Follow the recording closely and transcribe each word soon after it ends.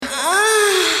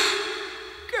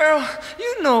Girl,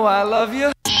 you know I love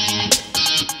you.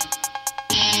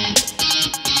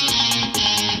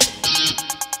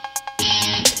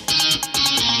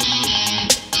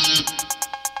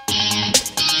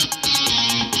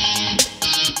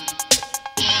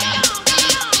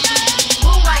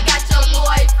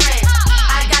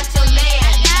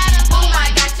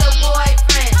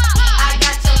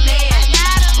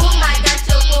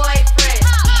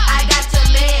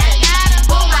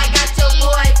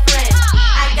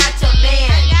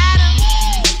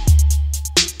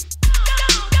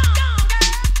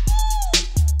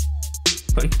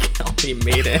 Kelly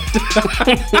made it.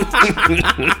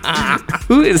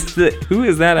 Who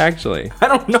is that actually? I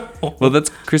don't know. Well, that's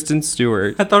Kristen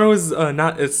Stewart. I thought it was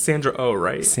it's Sandra Oh,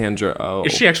 right? Sandra Oh.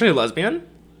 Is she actually a lesbian?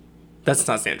 That's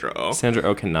not Sandra Oh. Sandra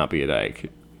Oh cannot be a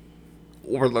dyke.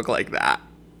 Or look like that.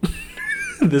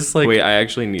 This Wait, I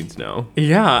actually need to know.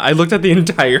 Yeah, I looked at the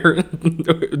entire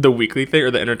the weekly thing or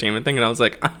the entertainment thing, and I was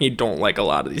like, I don't like a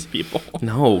lot of these people.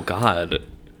 No, God.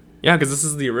 Yeah, because this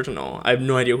is the original. I have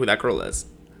no idea who that girl is.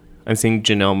 I'm seeing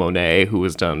Janelle Monáe, who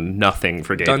has done nothing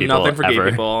for gay people. Done nothing for ever. gay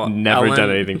people. Never Ellen, done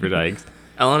anything for dykes.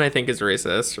 Ellen, I think, is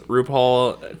racist.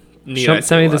 RuPaul.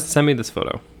 Send me this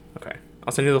photo. Okay,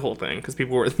 I'll send you the whole thing because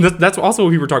people were. That's also what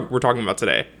we were talking about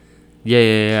today.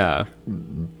 Yeah.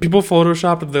 People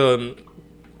photoshopped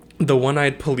the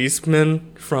one-eyed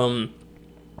policeman from.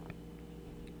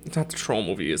 It's not the Troll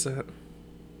movie, is it?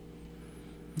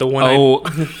 The one-eyed. Oh.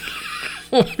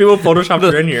 People photoshopped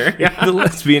her in here. Yeah. The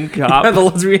lesbian cop. Yeah, the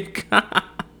lesbian cop.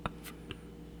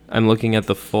 I'm looking at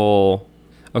the full.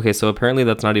 Okay, so apparently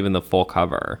that's not even the full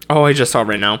cover. Oh, I just saw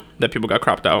right now that people got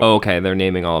cropped out. Oh, okay, they're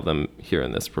naming all of them here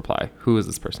in this reply. Who is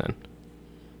this person?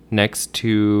 Next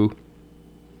to.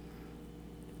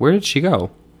 Where did she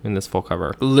go in this full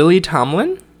cover? Lily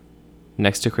Tomlin?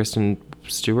 Next to Kristen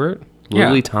Stewart? Yeah.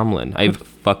 Lily Tomlin. I have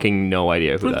fucking no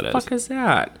idea who that is. Who the fuck is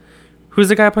that? Who's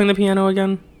the guy playing the piano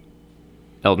again?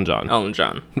 Elton John. Elton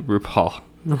John. RuPaul.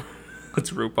 It's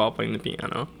RuPaul playing the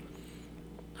piano.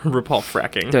 RuPaul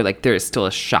fracking. They're like, there is still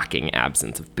a shocking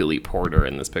absence of Billy Porter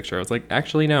in this picture. I was like,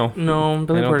 actually, no. No,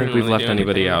 Billy I don't Porter think we've didn't left really do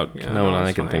anybody anything. out. Yeah, No one I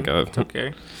it's can think fine. of. It's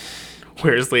okay.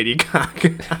 Where's Lady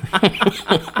Gaga?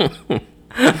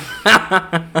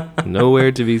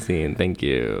 Nowhere to be seen. Thank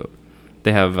you.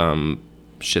 They have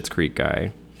Schitt's Creek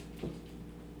guy.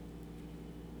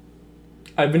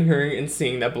 I've been hearing and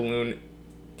seeing that balloon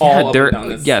all up and down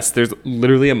this. Yes, there's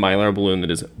literally a Mylar balloon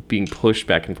that is being pushed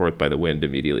back and forth by the wind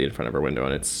immediately in front of our window,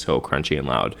 and it's so crunchy and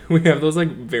loud. We have those like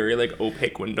very like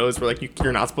opaque windows where like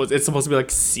you're not supposed. It's supposed to be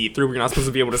like see-through. But you're not supposed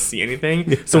to be able to see anything.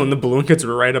 Yeah. So when the balloon gets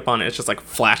right up on it, it's just like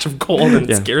flash of gold, and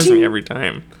it scares me every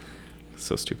time.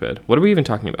 So stupid. What are we even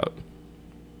talking about?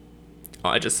 Oh,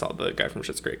 I just saw the guy from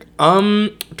Schitt's Creek. We're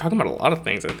talking about a lot of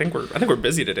things. I think we're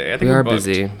busy today. I think we are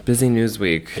booked. busy news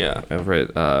week. Yeah. Over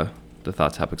at the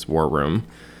Thought Topics War Room.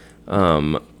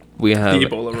 We have the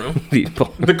Ebola room. the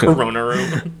the Corona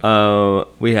room.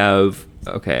 We have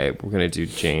we're gonna do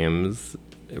James.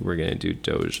 We're gonna do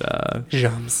Doja.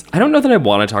 James. I don't know that I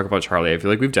want to talk about Charlie. I feel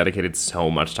like we've dedicated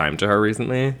so much time to her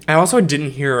recently. I also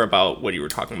didn't hear about what you were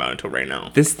talking about until right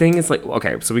now. This thing is like,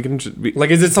 okay, so we can like,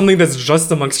 is it something that's just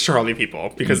amongst Charlie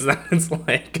people? Because that's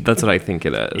like that's what I think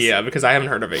it is. Yeah, because I haven't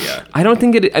heard of it yet. I don't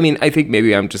think it. I mean, I think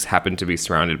maybe I'm just happen to be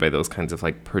surrounded by those kinds of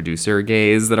like producer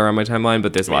gays that are on my timeline.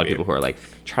 But there's a lot of people who are like,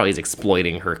 Charlie's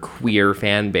exploiting her queer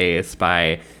fan base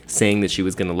by saying that she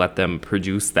was going to let them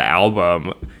produce the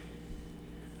album.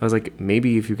 I was like,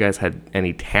 maybe if you guys had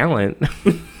any talent.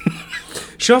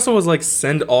 She also was like,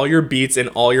 send all your beats and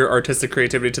all your artistic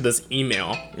creativity to this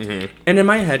email. Mm-hmm. And in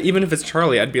my head, even if it's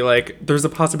Charlie, I'd be like, there's a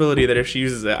possibility that if she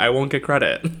uses it, I won't get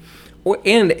credit.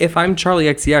 And if I'm Charlie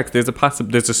XCX,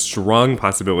 there's a strong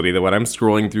possibility that when I'm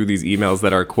scrolling through these emails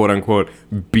that are quote unquote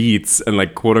beats and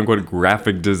like quote unquote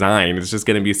graphic design, it's just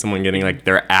going to be someone getting like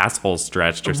their asshole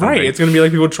stretched or something. Right. It's going to be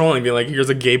like people trolling, being like, here's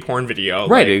a gay porn video.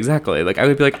 Right. Like, exactly. Like I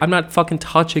would be like, I'm not fucking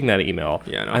touching that email.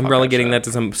 Yeah. No, I'm relegating that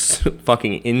to some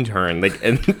fucking intern, like,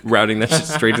 and routing that shit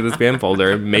straight to the spam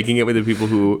folder, and making it with the people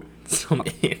who. Some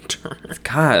intern.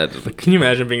 God. Like, can you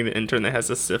imagine being the intern that has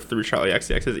to sift through Charlie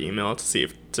XCX's email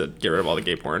to get rid of all the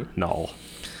gay porn? No.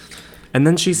 And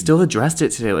then she still addressed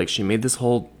it today. Like, she made this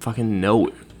whole fucking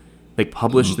note. Like,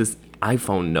 published this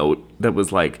iPhone note that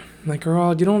was like,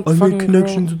 girl, you don't I fucking make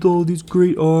connections with all these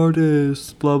great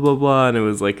artists, blah, blah, blah. And it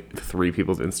was like 3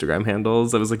 people's Instagram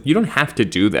handles. I was like, you don't have to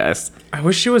do this. I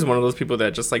wish she was one of those people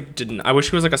that just, like, didn't... I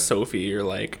wish she was, like, a Sophie or,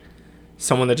 like...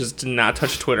 Someone that just did not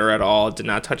touch Twitter at all, did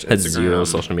not touch Instagram. Had 0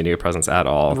 social media presence at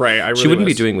all. Right, she wouldn't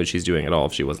be doing what she's doing at all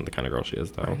if she wasn't the kind of girl she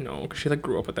is, though. I know, because she, like,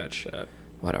 grew up with that shit.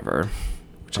 Whatever.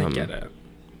 Which I get it.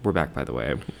 We're back, by the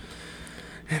way.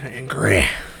 And angry.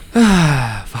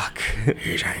 Fuck.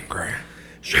 He's angry.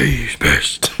 She's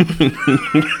pissed.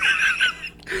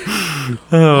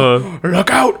 Look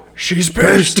out! She's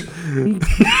pissed.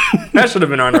 That should have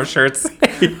been on our shirts.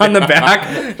 On the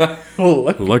back.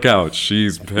 Oh, Look out,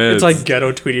 she's pissed. it's like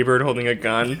ghetto Tweety Bird holding a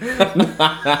gun.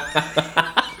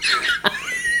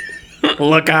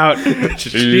 Look out!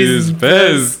 she's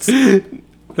pissed.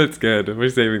 That's good. We're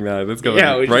saving that. Let's go.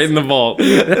 Yeah, we right in the vault.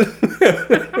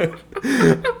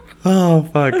 Oh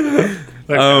fuck.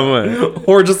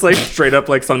 Or just like straight up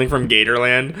like something from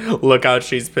Gatorland. Look out,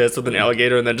 she's pissed with an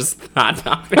alligator, and then just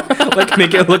like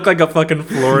make it look like a fucking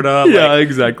Florida. Yeah, like,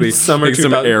 exactly. Summer Like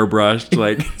some 2000 airbrushed,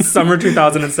 like summer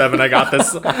 2007. I got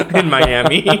this in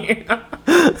Miami.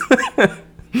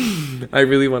 I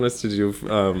really want us to do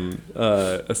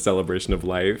a celebration of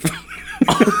life.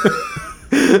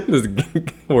 This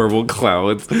horrible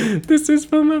clouds. This is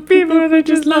for my people that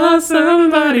just lost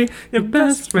somebody. Your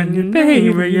best friend, your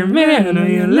neighbor, your man, or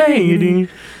your lady.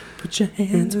 Put your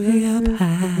hands way up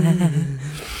high.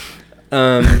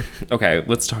 Okay,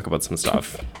 let's talk about some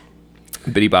stuff.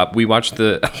 Biddy Bop. We watched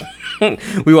the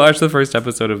first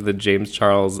episode of the James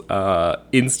Charles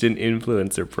Instant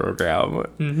Influencer program.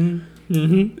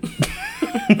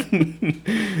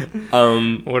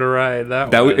 What a ride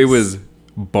that That was. it was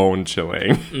bone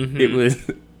chilling. It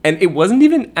was, and it wasn't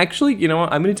even actually. You know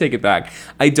what? I'm gonna take it back.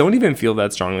 I don't even feel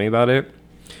that strongly about it.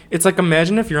 It's like,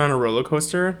 imagine if you're on a roller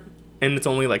coaster and it's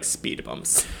only like speed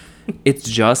bumps. It's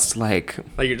just like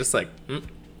Like you're just like,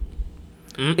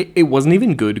 it wasn't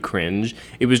even good cringe.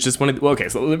 It was just one of the, well, okay.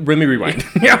 So let me rewind.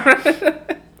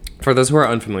 For those who are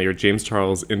unfamiliar, James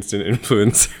Charles Instant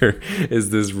Influencer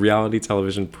is this reality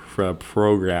television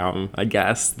program, I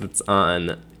guess, that's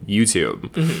on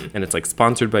YouTube. And it's like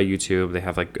sponsored by YouTube. They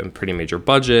have like a pretty major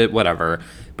budget, whatever.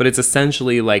 But it's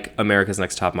essentially like America's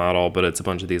Next Top Model, but it's a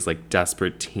bunch of these like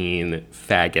desperate teen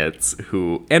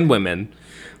faggots and women.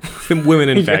 Women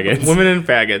and faggots. Women and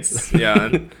faggots.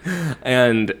 Yeah.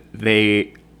 And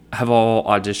they have all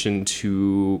auditioned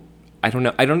to, I don't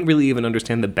know, I don't really even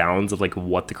understand the bounds of like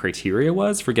what the criteria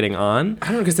was for getting on. I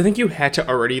don't know, because I think you had to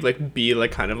already like be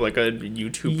like kind of like a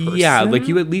YouTube person. Yeah, like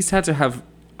you at least had to have,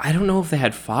 I don't know if they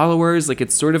had followers. Like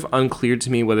it's sort of unclear to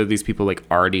me whether these people like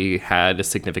already had a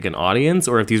significant audience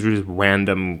or if these were just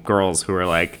random girls who were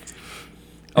like,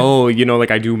 oh, you know,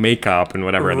 like I do makeup and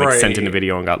whatever, and like sent in a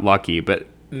video and got lucky. But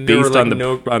based on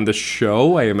the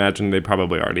show, I imagine they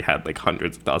probably already had like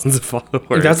hundreds of thousands of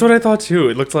followers. That's what I thought too.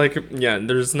 It looked like, yeah,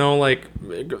 there's no like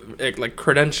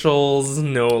credentials,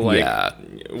 no like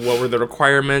what were the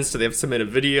requirements? Do they have to submit a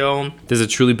video? There's a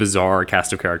truly bizarre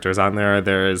cast of characters on there.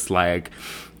 There's like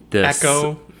this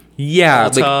Echo. Yeah,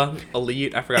 Alta,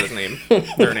 Elite, I forgot his name.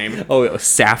 Their name. Oh,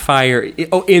 Sapphire.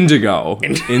 Oh, Indigo.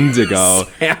 Indigo.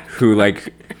 Who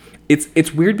like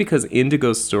it's weird because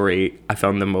Indigo's story I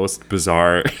found the most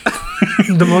bizarre.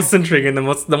 The most intriguing,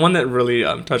 the one that really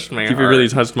touched my heart. It really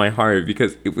touched my heart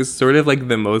because it was sort of like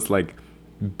the most like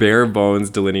bare bones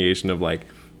delineation of like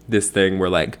this thing where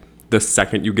like the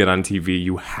second you get on TV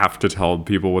you have to tell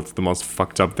people what's the most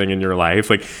fucked up thing in your life.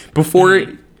 Like before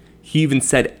he even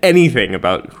said anything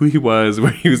about who he was,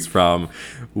 where he was from,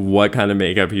 what kind of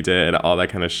makeup he did, all that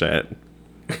kind of shit.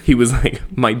 He was like,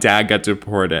 my dad got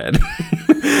deported.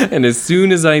 And as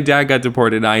soon as my dad got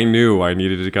deported, I knew I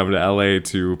needed to come to LA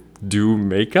to do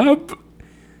makeup.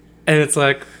 And it's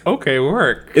like, okay,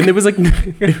 work. And there was like,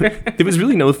 there was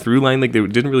really no through line. Like, it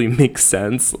didn't really make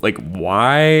sense. Like,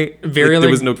 why? There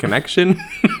was no connection.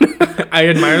 I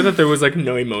admire that there was like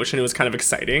no emotion. It was kind of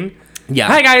exciting. Yeah.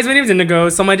 Hi guys, my name's Indigo.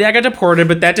 So my dad got deported,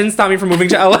 but that didn't stop me from moving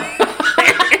to LA.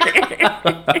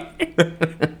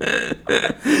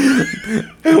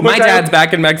 My dad's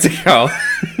back in Mexico.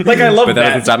 Like I love but that that.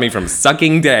 doesn't stop me from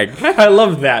sucking dick. I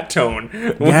love that tone.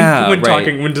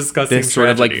 When discussing this sort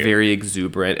of like tragedy. very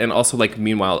exuberant, and also like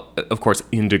meanwhile, of course,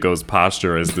 Indigo's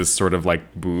posture is this sort of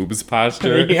like boobs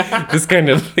posture. Yeah. This kind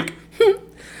of like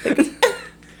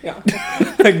Yeah.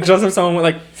 Like just if someone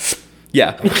went like,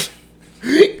 yeah.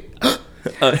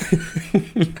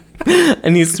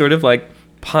 And he's sort of like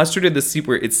postured in the seat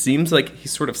where it seems like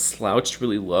he's sort of slouched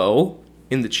really low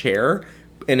in the chair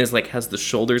and is like has the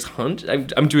shoulders hunched.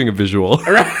 I'm doing a visual.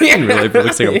 In real life, it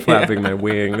looks like I'm flapping my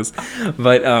wings.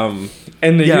 But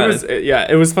and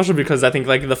it was special because I think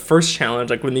like the first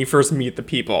challenge, like when you first meet the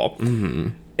people,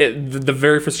 the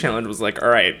very first challenge was like, all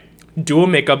right, do a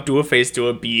makeup, do a face, do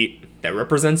a beat that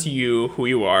represents you, who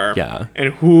you are. Yeah.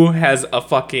 And who has a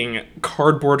fucking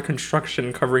cardboard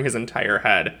construction covering his entire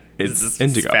head. It's this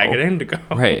Indigo. Faggot Indigo.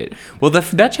 Right. Well,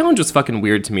 that challenge was fucking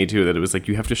weird to me too. That it was like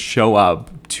you have to show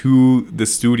up to the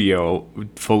studio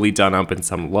fully done up in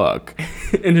some look,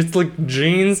 And it's like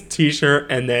jeans,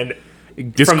 t-shirt, and then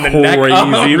just from the crazy, neck up,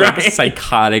 like right?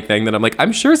 psychotic thing that I'm like,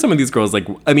 I'm sure some of these girls like.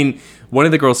 I mean, one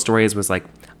of the girls' stories was like,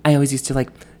 I always used to like.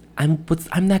 I'm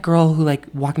that girl who like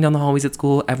walking down the hallways at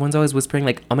school. Everyone's always whispering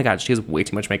like, "Oh my god, she has way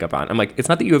too much makeup on." I'm like, it's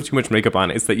not that you have too much makeup on;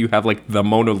 it's that you have like the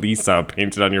Mona Lisa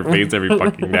painted on your face every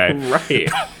fucking day. Right.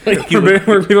 Like,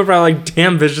 where people are probably like,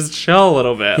 damn, bitch, just chill a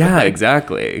little bit. Yeah, Like,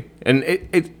 exactly. And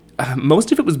it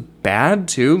most of it was bad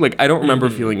too. Like I don't remember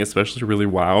feeling especially really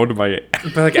wowed by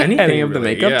like anything, any of the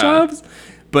really, makeup yeah. jobs.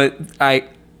 But I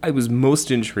was most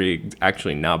intrigued,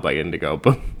 actually not by Indigo,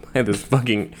 but by this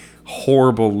fucking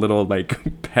horrible little like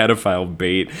pedophile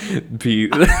bait.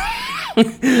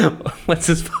 What's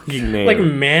his fucking name? Like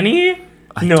Manny?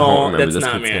 I don't No, remember that's this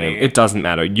not kid's Manny. name. It doesn't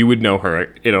matter. You would know her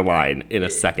in a line in a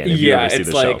second if you Yeah, ever see it's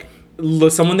the like show.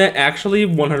 someone that actually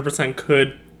 100%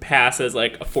 could pass as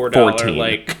like a $4 14,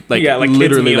 like like kids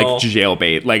literally meal. like jail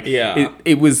bait. Like Yeah.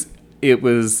 it was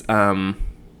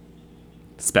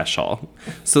special.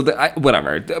 So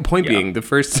whatever. The point Yeah. being, the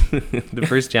first the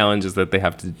first challenge is that they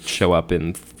have to show up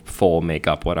in full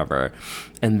makeup, whatever,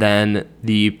 and then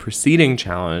the preceding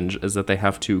challenge is that they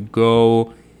have to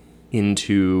go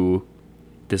into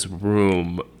this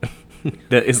room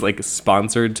that is like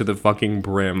sponsored to the fucking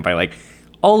brim by like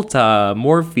Ulta,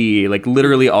 Morphe, like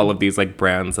literally all of these like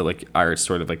brands that like are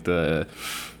sort of like the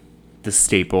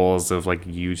staples of like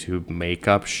YouTube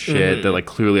makeup shit that like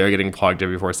clearly are getting plugged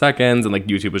every 4 seconds, and like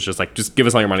YouTube was just like, just give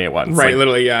us all your money at once. Right, Like,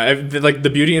 literally, yeah. Like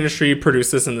the beauty industry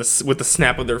produced this in this with the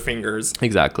snap of their fingers.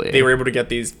 exactly. They were able to get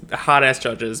these hot ass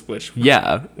judges, which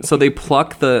Yeah. So they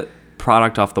pluck the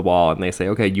product off the wall and they say,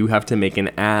 okay, you have to make an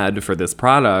ad for this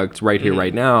product right here,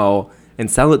 right now, and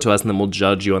sell it to us, and then we'll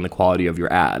judge you on the quality of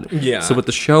your ad. Yeah. So what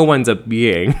the show ends up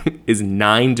being is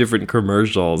 9 different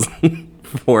commercials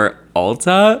for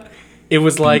Ulta, it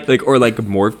was like or like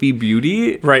Morphe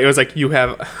Beauty. right. It was like you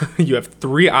have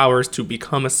 3 hours to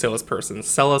become a salesperson,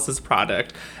 sell us this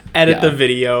product, edit Yeah. the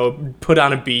video, put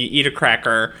on a beat, eat a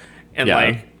cracker, and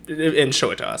Yeah. and show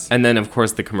it to us. And then, of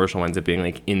course, the commercial ends up being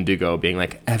like Indigo being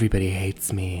like, everybody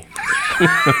hates me.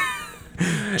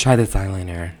 Try this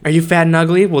eyeliner. Are you fat and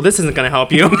ugly? Well, this isn't gonna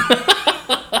help you.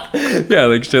 Yeah,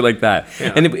 like shit like that.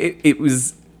 Yeah. And it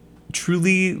was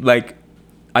truly like,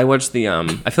 I watched the, I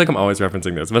feel like I'm always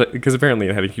referencing this, but because apparently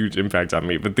it had a huge impact on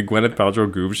me, but the Gwyneth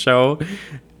Paltrow Goof show,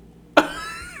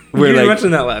 where You like,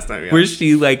 mentioned that last time. Yeah. where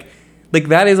she like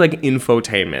that is like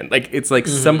infotainment. Like it's like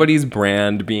somebody's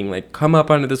brand being like, come up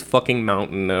onto this fucking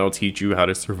mountain and I'll teach you how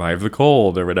to survive the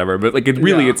cold or whatever. But like it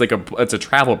really, Yeah. it's a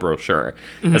travel brochure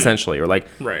essentially, or like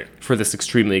Right. for this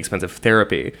extremely expensive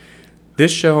therapy.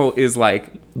 This show is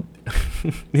like,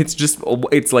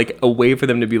 it's like a way for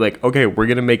them to be like, okay, we're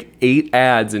gonna make 8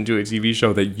 ads into a TV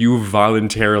show that you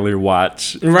voluntarily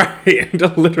watch. Right,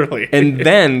 literally. And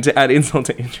then to add insult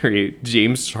to injury,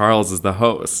 James Charles is the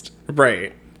host.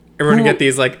 right. And we're gonna get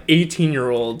these like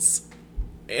 18-year-olds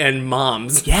and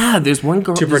moms. Yeah, there's one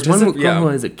girl. To There's one participate- girl who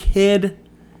yeah. is a kid,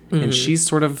 and she's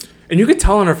sort of. And you could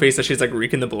tell on her face that she's like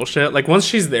reeking the bullshit. Like once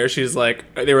she's there, she's like,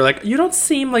 they were like, you don't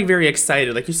seem like very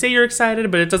excited. Like you say you're excited,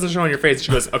 but it doesn't show on your face.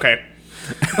 She goes, okay.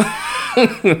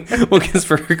 Well, because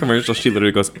for her commercial, she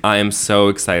literally goes, "I am so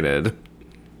excited,"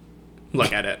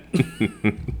 Look at it.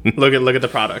 look at the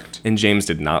product. and James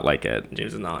did not like it,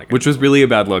 James is not like it. which was really a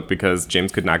bad look because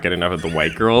James could not get enough of the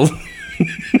white girl.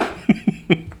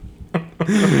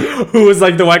 Who was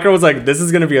like, the white girl was like, this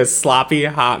is gonna be a sloppy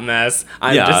hot mess.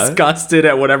 I'm Yeah. disgusted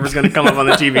at whatever's gonna come up on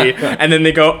the TV. And then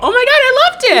they go, oh my god, I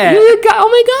loved it. Oh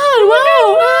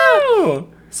my god! Wow!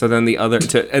 So then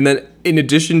and then in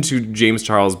addition to James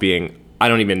Charles being,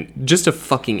 just a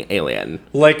fucking alien.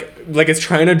 Like it's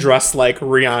trying to dress like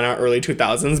Rihanna early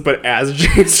 2000s, but as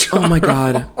James Charles. Oh my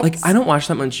god! Like I don't watch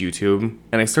that much YouTube,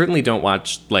 and I certainly don't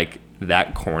watch like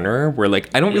that corner where like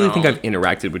I don't really think I've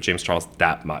interacted with James Charles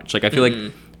that much. Like I feel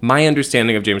like my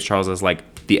understanding of James Charles is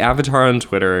like the avatar on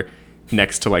Twitter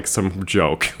next to like some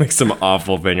joke, like some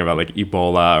awful thing about like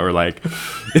Ebola or like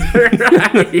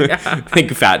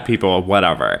like fat people or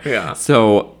whatever. Yeah.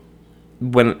 So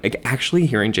when like actually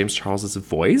hearing James Charles's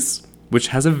voice, which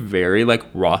has a very like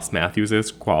Ross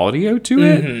Matthews quality to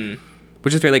it,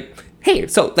 which is very like, hey,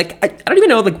 so like I don't even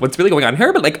know like what's really going on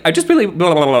here, but like I just really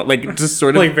blah, blah, blah, like just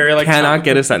sort of Like, very, like, cannot Tom-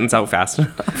 get a sentence out fast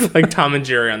enough. Like Tom and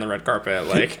Jerry on the red carpet.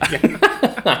 Like,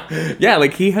 yeah. Yeah,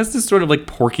 like he has this sort of like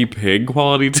Porky Pig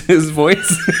quality to his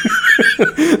voice.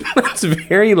 it's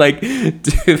very like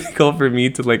difficult for me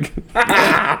to like.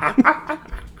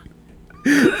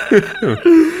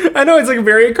 I know it's like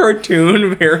very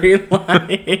cartoon, very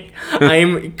like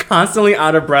I'm constantly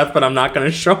out of breath, but I'm not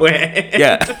gonna show it.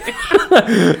 Yeah.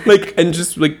 Like, and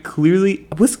just like clearly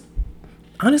was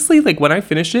honestly like when I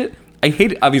finished it, I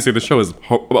hate it. Obviously the show is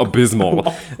abysmal.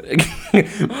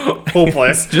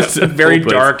 Hopeless. Just very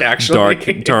hopeless, dark,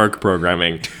 actually. dark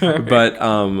programming. But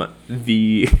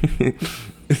the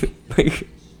like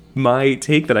my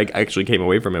take that I actually came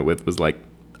away from it with was like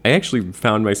I actually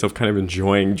found myself kind of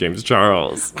enjoying James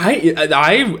Charles. I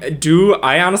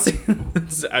honestly,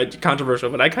 it's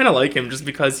controversial, but I kind of like him just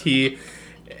because he,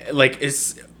 like,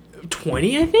 is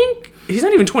 20, I think? He's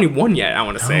not even 21 yet, I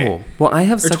want to say. Oh, well, I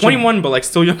have Or such 21, but, like,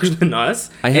 still younger than us.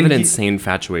 I have And an he- insane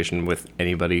infatuation with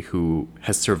anybody who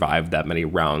has survived that many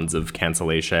rounds of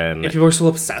cancellation. And people are still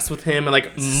obsessed with him, and,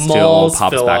 like, Still malls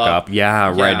pops fill back up. Yeah,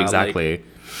 right, Yeah, exactly.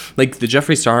 Like the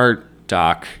Jeffree Star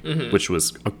doc, Mm-hmm. which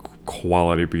was a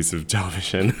quality piece of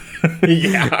television,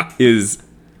 Yeah. is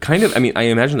kind of, I mean, I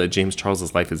imagine that James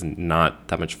Charles's life is not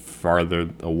that much farther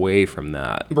away from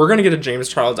that. We're going to get a James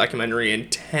Charles documentary in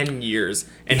 10 years,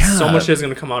 and so Yeah. much is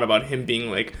going to come out about him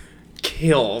being, like,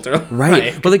 killed. Or,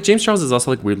 Right. like- But like James Charles is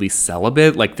also like weirdly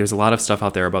celibate. Like there's a lot of stuff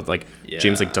out there about like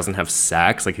James Yeah. like doesn't have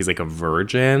sex. Like he's like a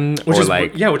virgin. Which or is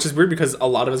like which is weird because a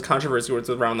lot of his controversy was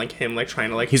around like him like trying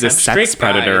to like he's a tempt sex straight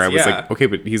predator. guys. I was Yeah. like, okay,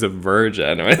 but he's a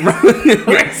virgin.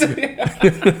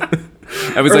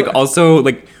 I was like also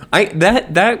like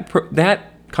that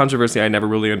controversy I never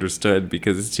really understood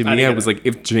because to me I didn't was get like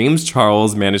if James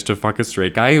Charles managed to fuck a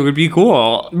straight guy it would be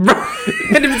cool.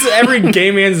 And if it's every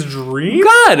gay man's dream,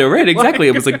 God, right, exactly.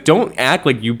 It was like don't act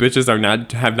like you bitches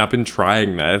have not been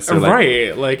trying this. Or, like,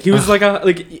 right? Like he was like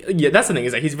yeah. That's the thing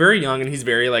is that he's very young and he's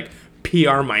very like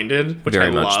PR minded, which very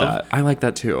I much love. that. I like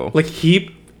that too. Like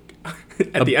he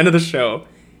at the end of the show,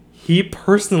 he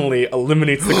personally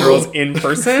eliminates the girls in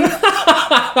person.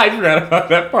 I forgot about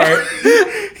that part.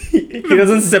 He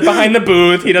doesn't sit behind the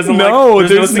booth. He doesn't No, like.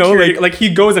 there's no, security. like- like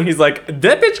he goes and he's like,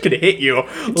 that bitch could hit you.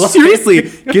 Like- Seriously,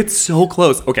 get so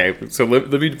close. Okay, so let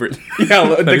me Yeah,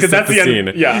 let me because set that's the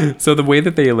end. Yeah. So the way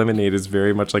that they eliminate is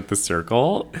very much like The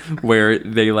Circle, where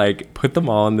they like put them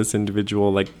all in this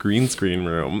individual like green screen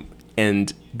room,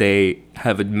 and they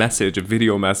have a message, a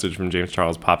video message from James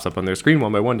Charles pops up on their screen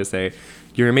one by one to say,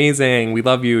 "You're amazing, we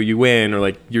love you, you win," or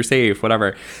like "You're safe,"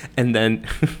 whatever. And then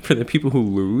for the people who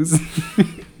lose,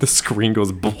 the screen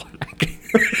goes black.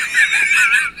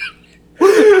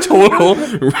 Total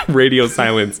radio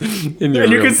silence in your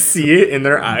And you room. can see it in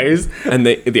their eyes. And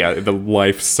the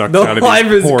life sucked The out of life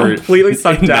these is poor completely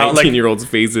sucked out, like- 19-year-olds'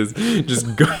 faces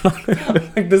just gone.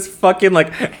 Like this fucking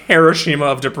like Hiroshima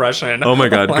of depression. Oh my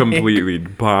god, Like- completely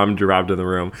bombed, dropped in the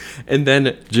room. And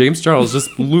then James Charles just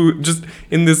just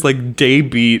in this like day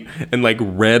beat and like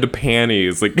red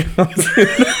panties, like just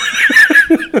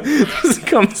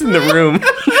comes in the room.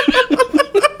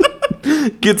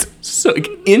 Gets so like,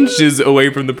 inches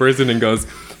away from the person and goes,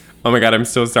 "Oh my god, I'm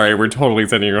so sorry. We're totally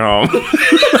sending you home."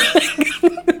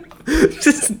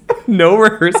 Just no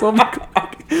rehearsal.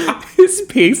 His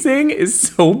pacing is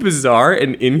so bizarre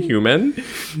and inhuman.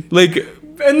 Like,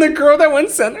 And the girl that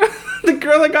the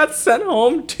girl that got sent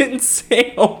home didn't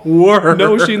say a word.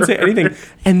 no, she didn't say anything.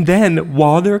 And then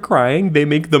while they're crying, they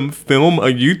make them film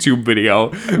a YouTube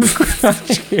video.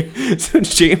 So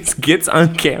James gets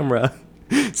on camera,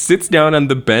 sits down on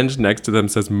the bench next to them,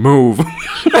 says, "Move,"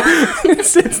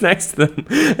 sits next to them,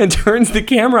 and turns the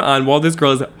camera on while this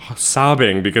girl is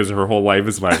sobbing because her whole life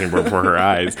is flashing before her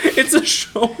eyes, It's a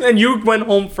show, and you went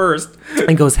home first.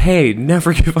 and goes, "Hey,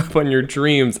 never give up on your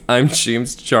dreams. I'm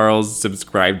James Charles.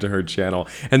 Subscribe to her channel,"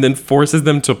 and then forces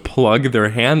them to plug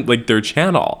their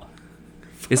channel.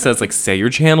 It says like, "Say your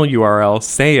channel URL,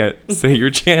 say your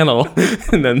channel,"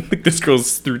 and then like, this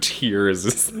goes through tears.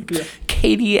 It's like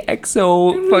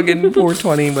KDXO fucking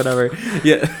 420 whatever.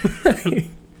 Yeah,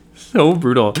 so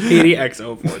brutal.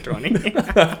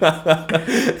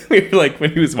 80XO420. Like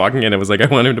when he was walking in, it was like I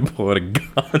want him to pull out a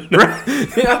gun.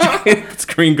 Yeah. The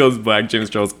screen goes black. James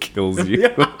Charles kills you.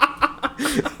 And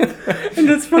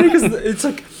it's funny because it's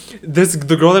like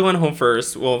the girl that went home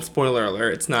first. Well, spoiler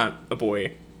alert, it's not a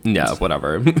boy. Yeah,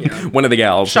 whatever. One of the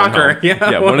gals. went Shocker, home.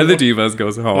 yeah. Yeah, one of the divas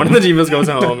goes home. One of the divas goes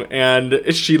home, and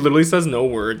she literally says no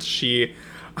words. She,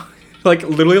 like,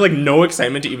 literally, like, no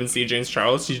excitement to even see James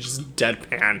Charles. She's just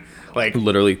deadpan. Like,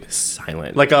 literally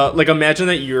silent. like imagine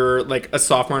that you're, like, a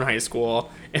sophomore in high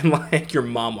school, and, like, your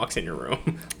mom walks in your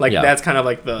room. Like, Yeah. that's kind of,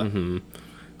 like, the...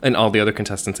 And all the other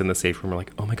contestants in the safe room were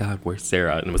like, "Oh my god, where's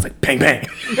Sarah?" And it was like, bang, bang.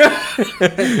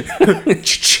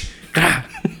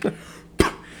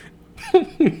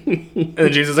 And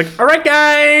then James is like, all right,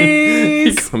 He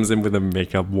guys. comes in with a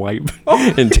makeup wipe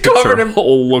Oh, and takes covered her him.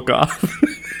 whole look off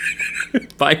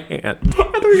by hand. I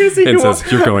thought you were going to say And he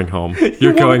says, you're going home.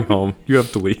 You're going home. You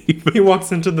have to leave. He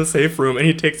walks into the safe room and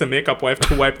he takes a makeup wipe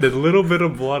to wipe the little bit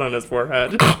of blood on his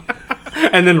forehead.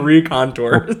 And then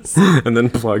recontours. And then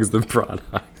plugs the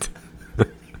product.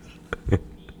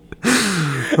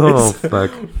 Oh,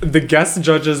 fuck. The guest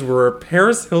judges were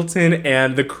Paris Hilton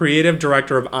and the creative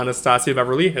director of Anastasia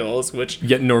Beverly Hills, which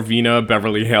Yet Norvina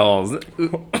Beverly Hills,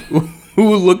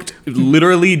 who looked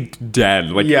literally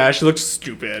dead. Like, yeah, she looked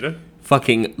stupid.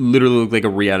 fucking literally looked like a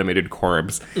reanimated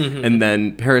corpse. Mm-hmm. And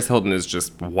then Paris Hilton is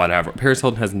just whatever. Paris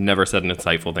Hilton has never said an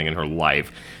insightful thing in her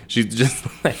life. She's just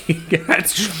like,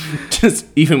 just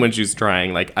even when she's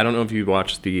trying. Like, I don't know if you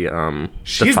watched the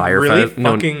She's Fire really Fest.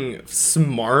 No, fucking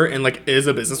smart and like is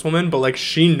a businesswoman, but like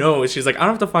she knows she's like, I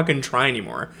don't have to fucking try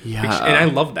anymore. Yeah. Like, and I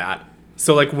love that.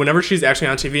 So like whenever she's actually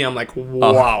on TV, I'm like,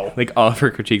 wow, like all of her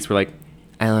critiques were like,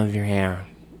 I love your hair.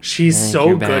 she's I like so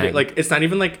your good. bag. Like it's not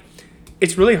even like,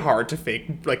 it's really hard to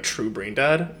fake like true brain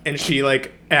dead, and she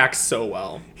like acts so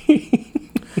well.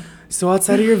 So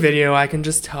outside of your video, I can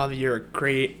just tell that you're a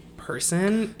great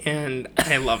person, and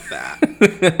I love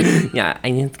that. Yeah,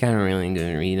 I just got a really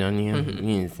good read on you.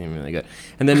 You seem really good.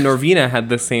 And then Norvina had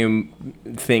the same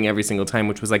thing every single time,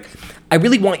 which was like, I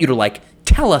really want you to like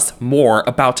tell us more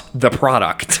about the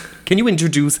product. Can you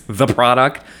introduce the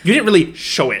product? You didn't really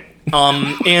show it.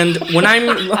 And when I'm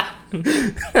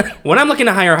looking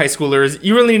to hire high schoolers,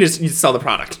 you really need to sell the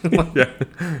product.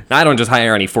 I don't just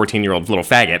hire any 14-year-old little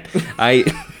faggot.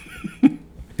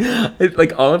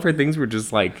 Like all of her things were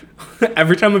just like,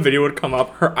 Every time a video would come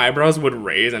up, her eyebrows would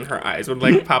raise and her eyes would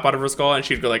like pop out of her skull, and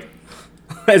she'd go like,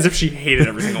 as if she hated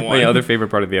every single one. my other favorite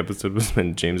part of the episode was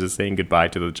when James is saying goodbye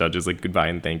to the judges, like goodbye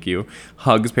and thank you,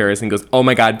 hugs Paris and goes, oh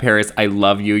my God, Paris, I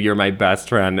love you. You're my best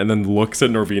friend. And then looks at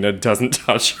Norvina, doesn't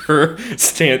touch her,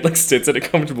 sits at a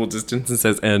comfortable distance and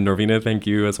says, and Norvina, thank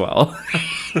you as well.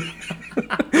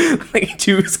 Like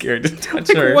too scared to touch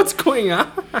Like, her. what's going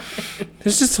on?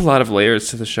 There's just a lot of layers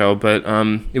to the show, but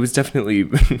it was definitely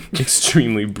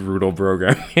extremely brutal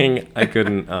programming. I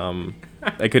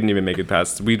couldn't even make it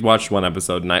past. We'd watched one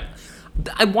episode, and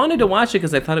I wanted to watch it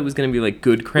because I thought it was going to be like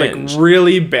good cringe, Like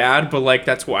really bad, but like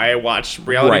that's why I watch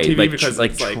reality TV, Like because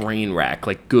like it's like, train wreck,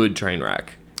 like good train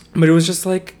wreck. but it was just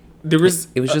like there was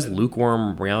It was just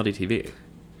lukewarm reality TV.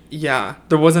 yeah,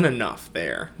 there wasn't enough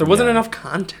there. There wasn't Yeah. enough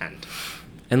content.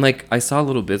 And like I saw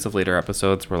little bits of later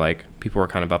episodes where like people were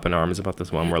kind of up in arms about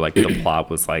this one where like the plot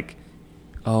was like,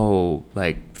 oh,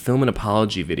 like film an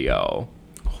apology video.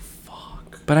 Oh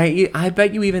fuck. But I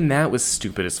bet you even that was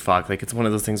stupid as fuck. Like it's one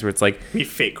of those things where it's like, Me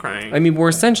fake crying. I mean, we're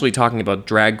essentially talking about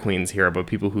drag queens here, but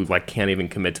people who like can't even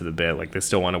commit to the bit. Like they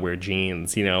still want to wear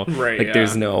jeans, you know? Right, Like yeah.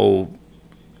 there's no,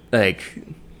 like,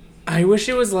 I wish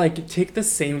it was like take the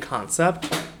same concept,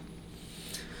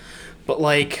 but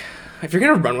like if you're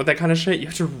gonna run with that kind of shit, you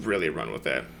have to really run with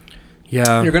it.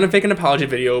 yeah. You're gonna fake an apology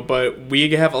video, but we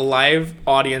have a live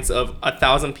audience of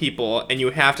 1,000 people, and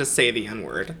you have to say the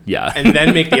N-word. Yeah. And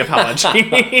then make the apology.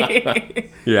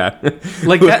 Yeah.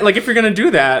 Like that. Like if you're gonna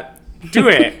do that, do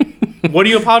it. What are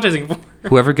you apologizing for?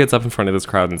 Whoever gets up in front of this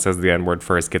crowd and says the N-word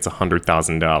first gets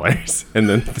 $100,000, and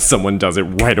then someone does it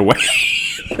right away.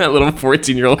 That little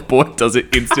 14-year-old boy does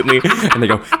it instantly, and they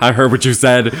go, "I heard what you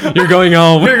said. You're going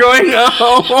home." You're going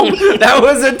home. That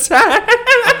was a 10.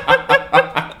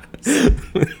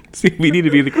 See, we need to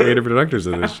be the creative producers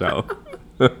of this show.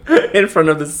 In front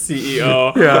of the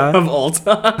CEO Yeah. of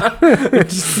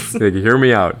Ulta. Like, hear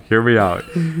me out. Hear me out.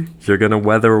 You're gonna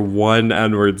weather one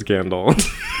N-word scandal,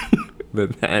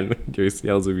 but then your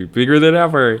sales will be bigger than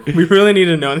ever. We really need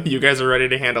to know that you guys are ready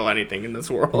to handle anything in this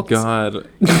world. God. In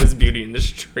this beauty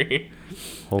industry.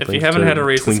 Whole If you thanks haven't to had a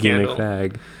racist Twinkie scandal.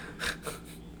 McFag.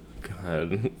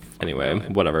 God. Anyway,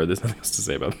 whatever. There's nothing else to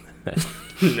say about that.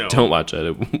 No. Don't watch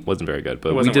it. It wasn't very good, but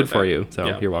we wasn't did worth for it. you, so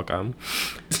Yeah. you're welcome.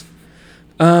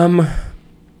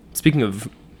 Speaking of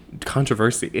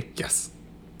controversy, Yes.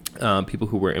 people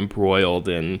who were embroiled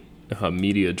in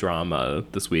media drama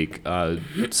this week.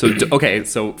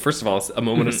 So first of all, a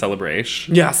moment of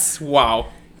celebration. Yes. Wow.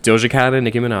 Doja Cat and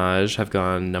Nicki Minaj have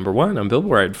gone #1 on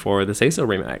Billboard for the Say So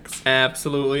remix.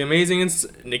 Absolutely amazing. It's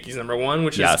Nicki's #1,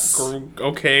 which Yes. is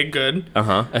okay, good.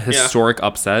 A historic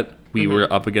upset. We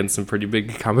were up against some pretty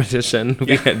big competition.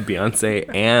 We had Beyonce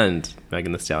and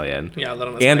Megan Thee Stallion. Yeah,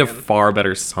 Little Miss And a Megan. far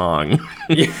better song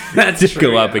Yeah, that's to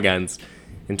true, go up yeah. against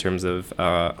in terms of...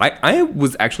 I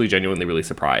was actually genuinely really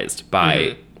surprised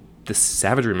by the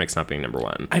Savage remix not being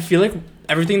 #1. I feel like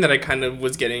everything that I kind of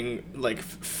was getting like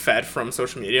fed from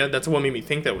social media, that's what made me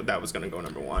think that that was going to go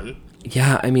 #1.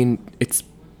 Yeah, I mean, it's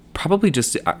probably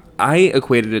just I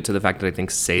equated it to the fact that I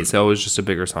think Say So is just a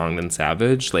bigger song than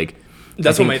Savage. Like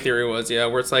That's what my theory was, yeah.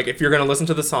 Where it's like, if you're going to listen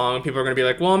to the song, people are going to be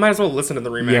like, well, I might as well listen to the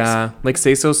remix. Yeah, like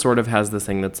Say So sort of has this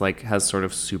thing that's like, has sort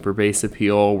of super bass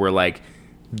appeal where like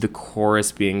the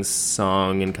chorus being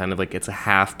sung and kind of like it's a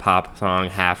half pop song,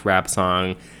 half rap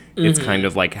song. It's kind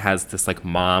of like has this like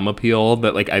mom appeal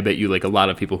that like I bet you like a lot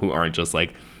of people who aren't just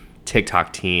like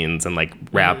TikTok teens and like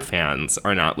rap fans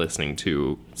are not listening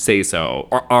to Say So,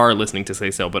 or are listening to Say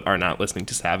So but are not listening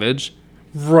to Savage.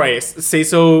 Right. Say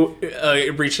So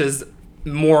it reaches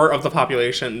more of the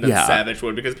population than Yeah. Savage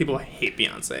would, because people hate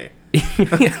Beyonce.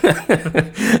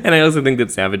 And I also think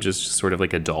that Savage is just sort of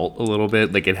like adult a little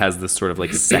bit. Like it has this sort of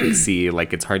like sexy,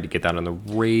 like it's hard to get that on the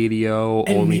radio,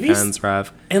 OnlyFans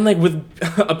ref. And like with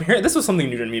apparently this was something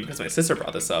new to me because my sister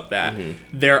brought this up, that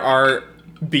there are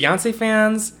Beyonce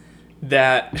fans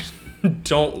that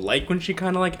don't like when she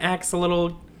kind of like acts a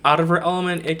little out of her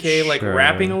element, aka like Sure.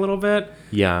 rapping a little bit,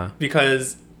 Yeah.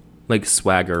 because Like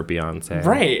swagger Beyonce.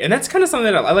 right, and that's kind of something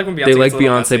that I like when Beyonce They like gets a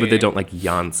little Beyonce, but messy. they don't like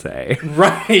Beyonce.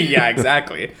 Right, yeah,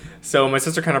 exactly. So my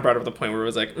sister kind of brought up the point where it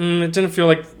was like, it didn't feel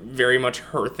like very much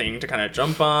her thing to kind of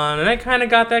jump on. And I kind of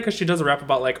got that because she does rap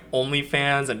about like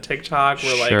OnlyFans and TikTok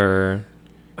where like... Sure.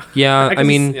 Yeah, I guess,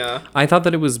 mean, yeah. I thought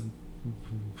that it was...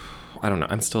 I don't know.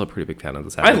 I'm still a pretty big fan of the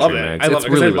Savage I love it. remix. I love it's it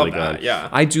 'cause really, I love really that, good. yeah.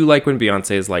 I do like when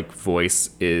Beyonce's like voice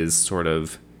is sort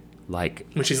of like...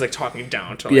 When she's like talking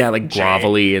down to like Jay.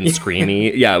 grovelly and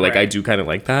screamy. Yeah, like I Right. do kind of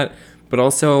like that. But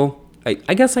also, I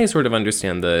guess I sort of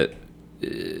understand the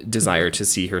desire to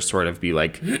see her sort of be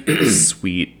like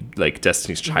sweet, like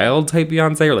Destiny's Child type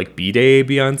Beyonce, or like B-Day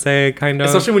Beyonce kind of.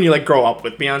 Especially when you like grow up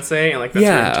with Beyonce and like that's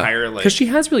her entire like... because she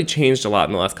has really changed a lot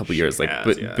in the last couple of years. Like, has,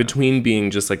 but yeah. between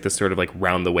being just like this sort of like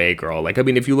round the way girl, like I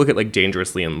mean, if you look at like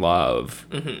Dangerously in Love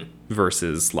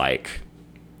versus like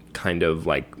kind of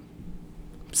like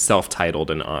self-titled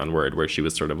and Onward, where she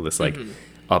was sort of this like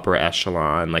upper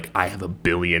echelon, like I have $1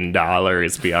 billion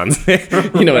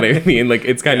Beyonce. You know what I mean? Like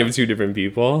it's kind of two different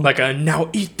people. Like a now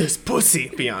eat this pussy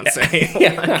Beyonce.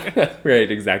 Yeah, right,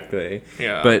 exactly.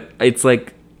 Yeah. But it's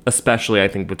like, especially I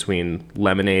think between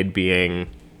Lemonade being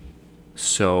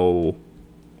so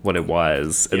what it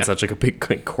was and Yeah. such like a big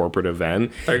like, corporate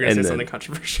event. I thought you were gonna and say then- something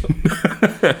controversial.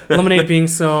 Lemonade being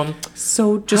so...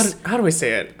 so just How do I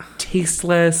say it?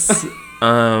 tasteless,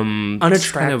 kind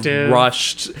Unattractive. of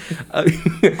rushed.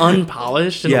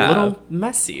 Unpolished and Yeah. a little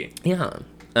messy. Yeah.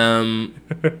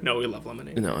 No, we love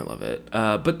Lemonade. No, I love it.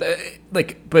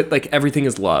 But everything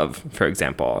is love, for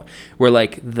example. Where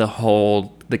like the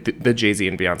whole like the Jay-Z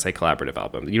and Beyonce collaborative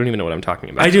album. You don't even know what I'm talking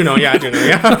about. I do know, yeah,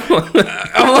 yeah.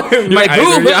 My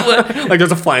boob. Yeah. Like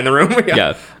there's a fly in the room. Yeah.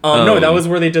 Yeah. No, that was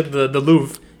where they did the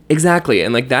Louvre. Exactly,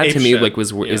 and like that to Ape me shit. like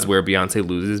is Yeah. where Beyonce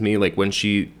loses me. Like when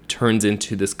she turns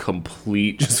into this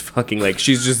complete just fucking like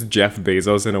she's just Jeff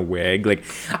Bezos in a wig. Like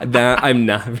that, I'm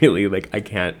not really like I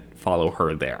can't follow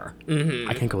her there.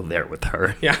 I can't go there with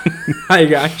her. Yeah. I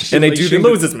got. She, And I like, do she think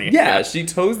loses me. Yeah, she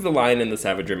toes the line in the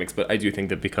Savage remix, but I do think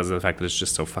that because of the fact that it's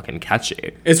just so fucking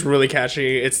catchy. It's really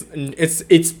catchy. It's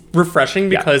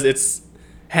refreshing Yeah. because it's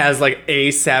has like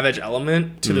a Savage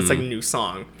element to this like new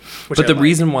song. Which But I the like.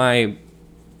 reason why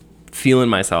Feeling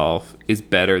Myself is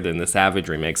better than the Savage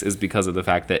remix is because of the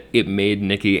fact that it made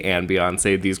Nicki and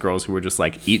Beyonce these girls who were just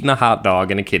like eating a hot dog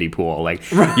in a kiddie pool. Like,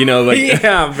 you know, like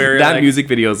Yeah, very, that like- music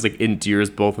video is like endears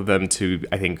both of them to,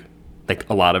 I think, like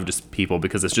a lot of just people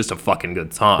because it's just a fucking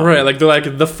good song. Right, like they're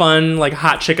like the fun like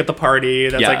hot chick at the party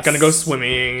that's like Yes. gonna go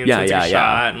swimming and Yeah, takes yeah, a yeah.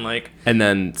 shot and like And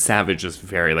then Savage is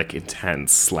very like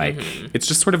intense. Like, it's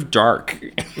just sort of dark.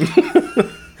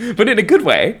 But in a good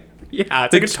way. yeah,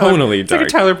 it's Like, like a Tyler, tonally it's like a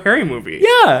dark. Tyler Perry movie.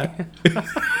 Yeah.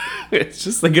 It's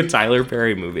just like a Tyler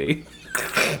Perry movie.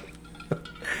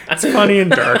 It's funny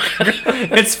and dark.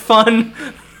 It's fun,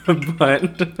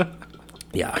 but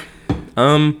Yeah.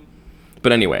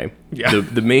 But anyway, Yeah.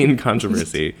 the main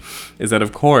controversy is that,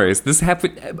 of course, this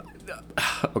happened.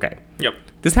 Okay. yep.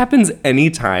 This happens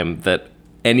anytime that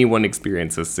anyone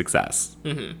experiences success.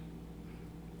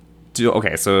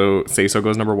 Okay, so Say So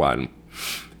goes number 1.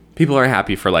 People are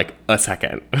happy for like a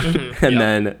second. And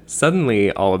then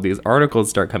suddenly all of these articles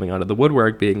start coming out of the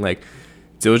woodwork being like,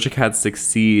 Doja Cat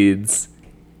succeeds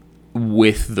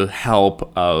with the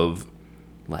help of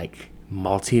like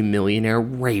multi-millionaire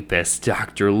rapist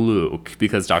Dr. Luke,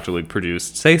 because Dr. Luke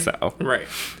produced Say So. Right.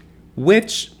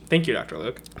 Which, Thank you, Dr.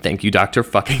 Luke. thank you, Dr.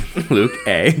 fucking Luke,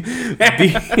 A.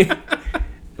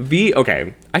 B,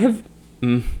 okay, I have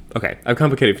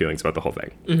complicated feelings about the whole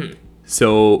thing.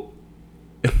 So,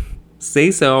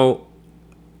 Say So,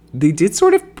 they did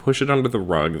sort of push it under the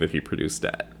rug that he produced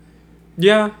it.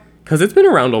 Yeah. Because it's been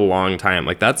around a long time.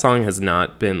 Like, that song has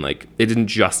not been, like, it didn't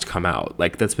just come out.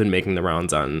 Like, that's been making the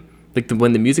rounds on, like,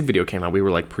 when the music video came out, we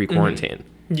were, like, pre-quarantine.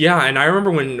 Yeah, and I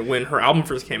remember when her album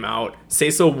first came out, Say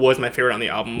So was my favorite on the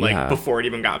album, like, before it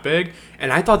even got big.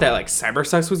 And I thought that, like,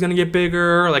 Cybersex was gonna get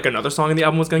bigger, like, another song in the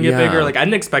album was gonna get bigger. Like, I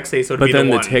didn't expect Say So to be the one.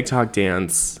 But then the TikTok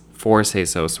dance for Say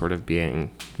So sort of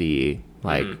being the,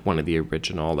 like, one of the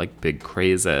original, like, big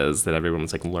crazes that everyone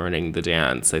was, like, learning the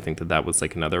dance. I think that was,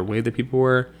 like, another way that people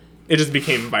were... It just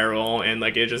became viral, and,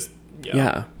 like, it just...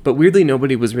 Yeah, but weirdly,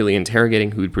 nobody was really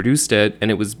interrogating who'd produced it, and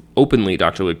it was openly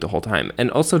Dr. Luke the whole time. And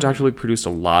also, Dr. Luke produced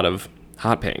a lot of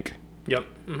Hot Pink. Yep.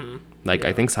 Like,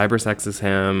 I think Cybersex is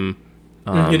him.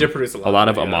 He did produce a lot. A lot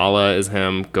of Amala is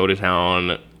him. Go to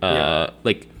Town.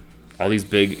 Like, all these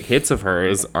big hits of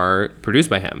hers are produced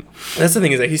by him. That's the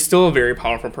thing, is that he's still a very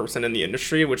powerful person in the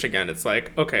industry, which, again, it's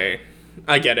like, okay,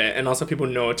 I get it. And also people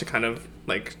know to kind of,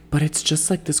 like... But it's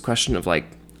just, like, this question of, like,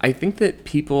 I think that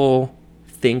people...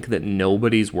 think that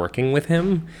nobody's working with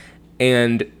him,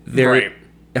 and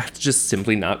that's just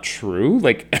simply not true.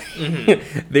 Like,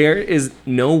 there is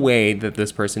no way that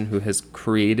this person who has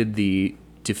created the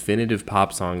definitive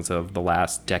pop songs of the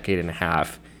last decade and a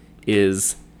half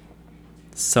is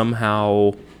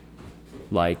somehow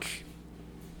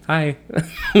hi,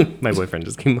 my boyfriend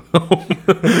just came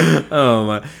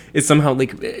home. Is somehow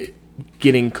like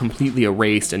getting completely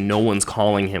erased and no one's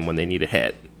calling him when they need a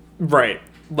hit. Right.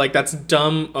 Like, that's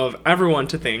dumb of everyone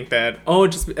to think that,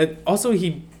 also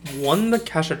he won the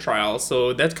Kesha trial,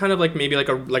 so that's kind of like maybe like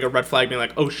a red flag, being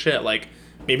like, oh shit, like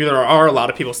maybe there are a lot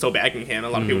of people still backing him, a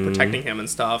lot of people protecting him and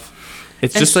stuff.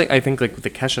 It's just like, I think like the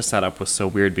Kesha setup was so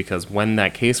weird because when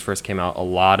that case first came out, a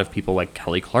lot of people like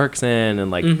Kelly Clarkson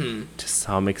and like to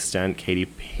some extent Katy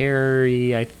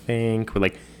Perry, I think, were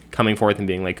like coming forth and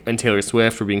being like, and Taylor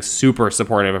Swift were being super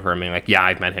supportive of her and being like, yeah,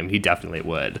 I've met him, he definitely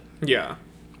would. Yeah.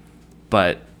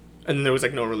 But and there was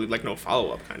like no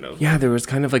follow-up kind of. Yeah, there was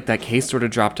kind of like that case sort of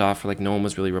dropped off, or like no one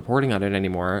was really reporting on it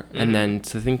anymore. And then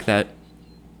to think that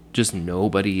just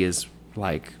nobody is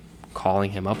like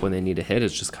calling him up when they need a hit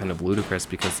is just kind of ludicrous,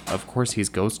 because of course he's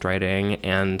ghostwriting,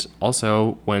 and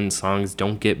also when songs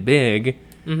don't get big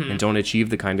and don't achieve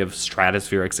the kind of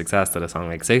stratospheric success that a song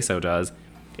like Say So does,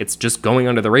 it's just going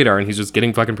under the radar and he's just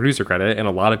getting fucking producer credit, and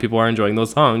a lot of people are enjoying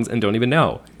those songs and don't even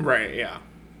know. Right, yeah.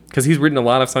 Because he's written a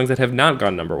lot of songs that have not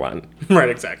gone number one. Right,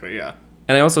 exactly, yeah.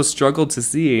 And I also struggled to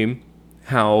see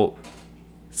how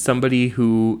somebody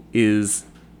who is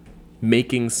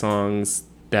making songs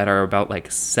that are about,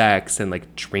 like, sex and,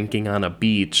 like, drinking on a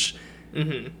beach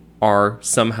are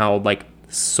somehow, like,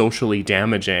 socially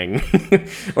damaging.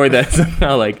 Or that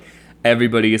somehow, like,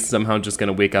 everybody is somehow just going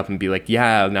to wake up and be like,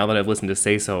 yeah, now that I've listened to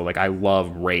Say So, like, I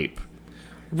love rape.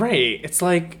 Right. It's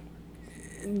like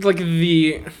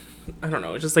the... I don't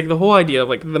know, just like the whole idea of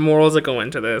like the morals that go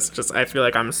into this, just I feel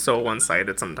like I'm so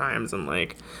one-sided sometimes, and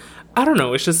like I don't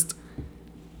know, it just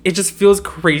feels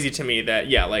crazy to me that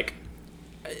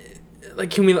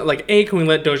can we let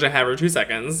Doja have her 2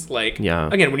 seconds? Like,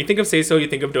 again, when you think of Say So, you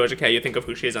think of Doja Cat, you think of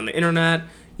who she is on the internet.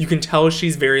 You can tell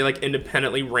she's very like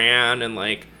independently ran, and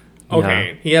like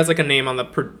he has like a name on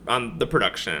the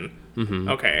production.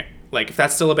 Okay, like if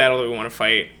that's still a battle that we want to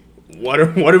fight, what are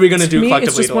we gonna do collectively?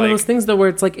 It's just one of those things though where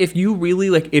it's like, if you really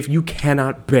like, if you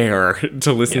cannot bear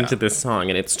to listen to this song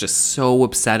and it's just so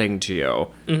upsetting to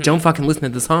you, don't fucking listen to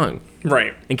the song.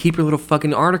 Right. And keep your little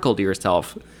fucking article to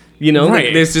yourself. You know,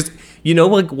 like, there's just, you know,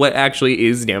 like what actually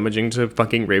is damaging to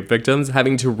fucking rape victims?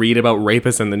 Having to read about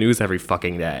rapists in the news every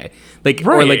fucking day. Like,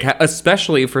 or like,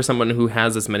 especially for someone who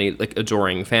has as many like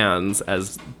adoring fans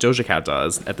as Doja Cat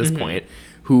does at this point,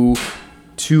 who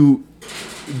to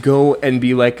go and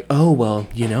be like, oh, well,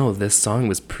 you know, this song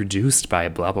was produced by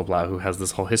blah, blah, blah, who has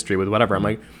this whole history with whatever. I'm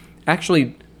like,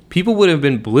 actually, people would have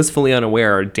been blissfully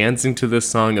unaware dancing to this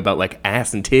song about, like,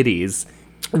 ass and titties.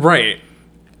 Right.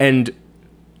 And...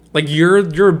 like, you're a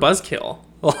buzzkill.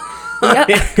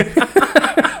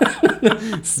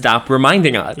 Stop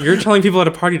reminding us. You're telling people at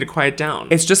a party to quiet down.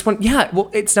 It's just one... yeah, well,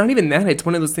 it's not even that. It's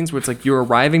one of those things where it's like you're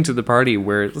arriving to the party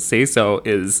where Say So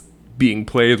is being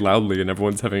played loudly and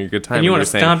everyone's having a good time. And you want to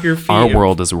stomp your feet. Our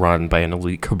world is run by an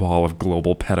elite cabal of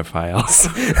global pedophiles.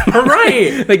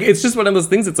 Right. Like, it's just one of those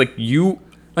things. It's like you...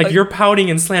 like, you're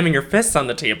pouting and slamming your fists on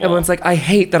the table. Everyone's like, I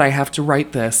hate that I have to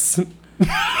write this.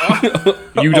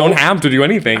 You don't have to do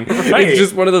anything. Right. It's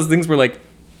just one of those things where, like,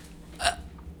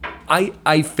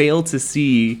 I fail to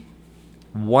see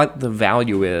what the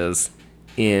value is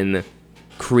in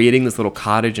creating this little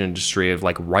cottage industry of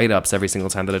like write-ups every single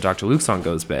time that a Dr. Luke song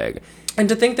goes big. And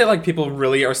to think that like people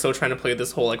really are still trying to play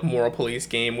this whole like moral police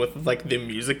game with like the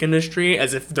music industry,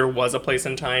 as if there was a place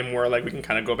in time where like we can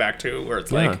kind of go back to where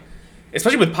it's like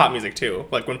especially with pop music too.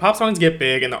 Like when pop songs get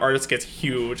big and the artist gets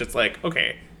huge, it's like,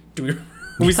 okay, are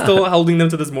we still holding them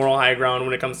to this moral high ground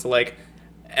when it comes to like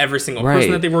every single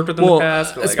person that they worked with in the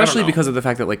past? Like, especially because of the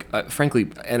fact that, like, frankly,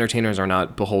 entertainers are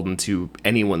not beholden to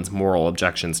anyone's moral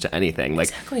objections to anything. Like,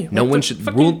 exactly. No one should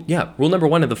rule number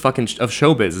one of the fucking of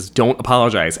showbiz is don't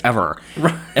apologize ever.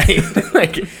 Right.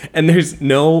 Like, and there's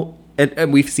no,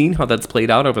 and we've seen how that's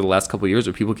played out over the last couple of years,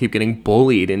 where people keep getting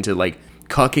bullied into like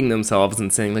cucking themselves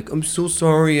and saying like, I'm so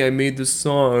sorry I made this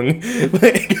song.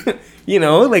 Like, you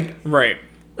know, like, right.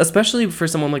 Especially for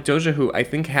someone like Doja, who I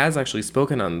think has actually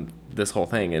spoken on this whole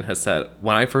thing and has said,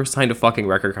 when I first signed a fucking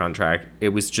record contract, it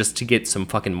was just to get some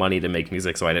fucking money to make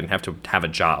music so I didn't have to have a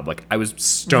job. Like, I was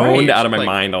stoned out of my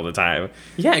mind all the time.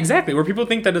 Yeah, exactly. Where people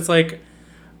think that it's like,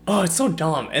 oh, it's so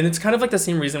dumb. And it's kind of like the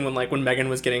same reason when Megan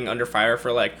was getting under fire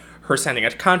for like her signing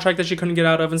a contract that she couldn't get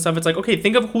out of and stuff. It's like, okay,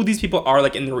 think of who these people are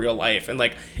like in the real life. And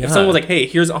like, if someone was like, hey,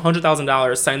 here's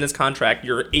 $100,000, sign this contract,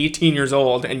 you're 18 years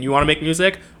old and you want to make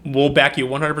music, we'll back you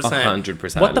 100%.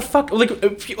 100%. What the fuck?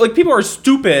 Like people are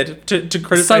stupid to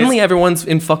criticize. Suddenly everyone's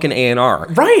in fucking A&R.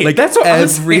 Right. Like, that's what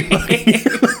everybody.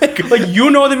 like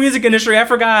you know the music industry. I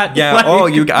forgot. Yeah.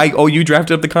 Like, you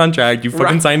drafted up the contract. You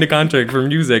fucking signed a contract for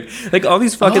music. Like all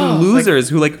these fucking losers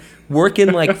who like work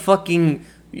in like fucking,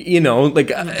 you know, like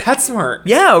PetSmart.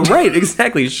 Yeah, right.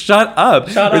 Exactly. Shut up.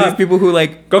 Shut up. These people who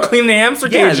like go clean the hamster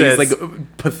cages.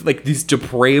 These like these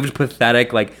depraved,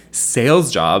 pathetic like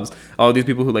sales jobs. All these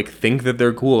people who like think that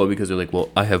they're cool because they're like, well,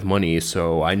 I have money,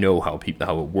 so I know how it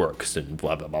works and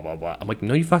blah blah blah blah blah. I'm like,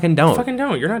 no, you fucking don't. You fucking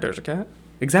don't. You're not Doja Cat.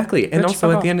 Exactly. And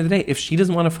also at the end of the day, if she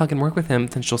doesn't want to fucking work with him,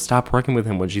 then she'll stop working with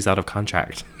him when she's out of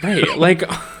contract. Right. Like,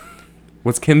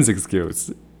 what's Kim's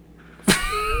excuse?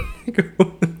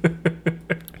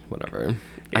 Whatever.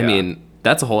 Yeah. I mean,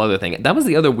 that's a whole other thing. That was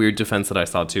the other weird defense that I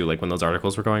saw too. Like when those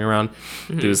articles were going around,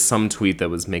 there was some tweet that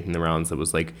was making the rounds that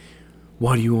was like,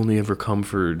 why do you only ever come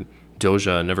for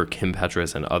Doja and never Kim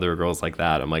Petras and other girls like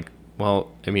that? I'm like,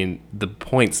 well, I mean, the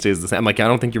point stays the same. I'm like, I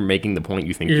don't think you're making the point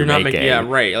you think you're not making. Yeah,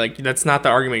 right. Like, that's not the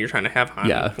argument you're trying to have, hon.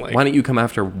 Yeah. Like, why don't you come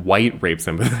after white rape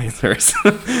sympathizers?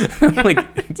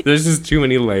 Like, there's just too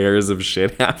many layers of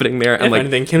shit happening there. And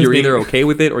like, you're either okay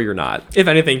with it or you're not. If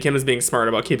anything, Kim is being smart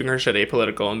about keeping her shit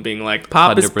apolitical and being like,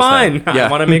 pop 100%. Is fun. Yeah. I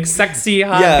want to make sexy,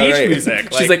 hot beach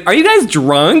music. She's like, are you guys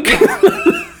drunk?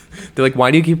 They're like,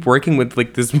 why do you keep working with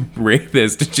like this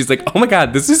rapist? And she's like, oh my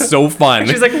god, this is so fun.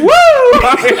 She's like, woo!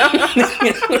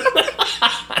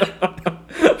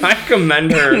 I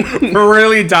commend her for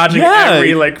really dodging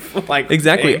every like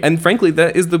exactly. thing. And frankly,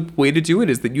 that is the way to do it,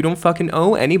 is that you don't fucking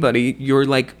owe anybody your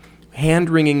like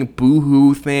hand-wringing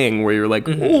boo-hoo thing where you're like,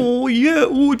 oh yeah,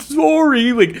 oh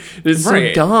sorry. Like, it's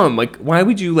so dumb. Like, why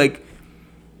would you like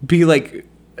be like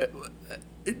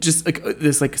just like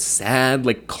this like sad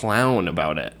like clown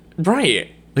about it? Right.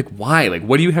 Like, why? Like,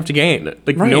 what do you have to gain?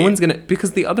 Like, no one's gonna...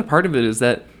 Because the other part of it is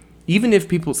that even if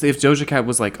people... Say, if Doja Cat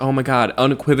was like, oh my god,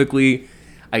 unequivocally,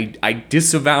 I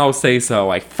disavow Say So,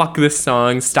 I fuck this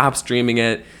song, stop streaming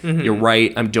it, you're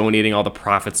right, I'm donating all the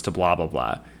profits to blah, blah,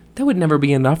 blah. That would never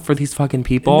be enough for these fucking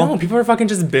people. No, people are fucking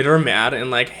just bitter, mad,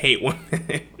 and, like, hate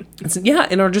women.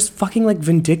 And are just fucking, like,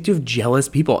 vindictive, jealous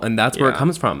people, and that's where it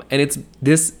comes from. And it's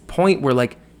this point where,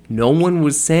 like, no one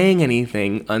was saying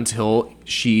anything until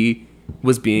she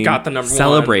was being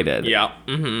celebrated. Yeah.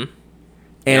 Mm-hmm.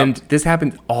 And this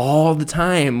happens all the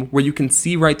time where you can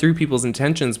see right through people's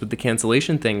intentions with the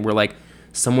cancellation thing, where like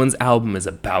someone's album is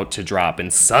about to drop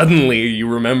and suddenly you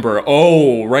remember,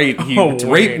 oh, right, he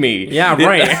raped me. Yeah,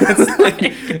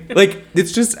 right. like,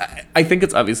 it's just, I think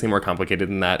it's obviously more complicated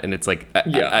than that. And it's like,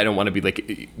 I don't want to be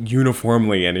like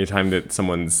uniformly anytime that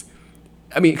someone's,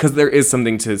 I mean, because there is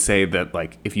something to say that,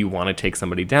 like, if you want to take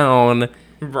somebody down,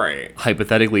 right?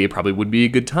 Hypothetically, it probably would be a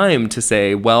good time to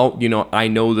say, well, you know, I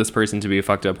know this person to be a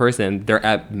fucked up person. They're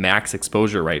at max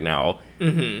exposure right now,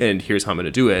 and here's how I'm going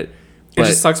to do it. But it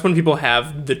just sucks when people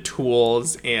have the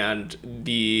tools and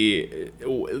the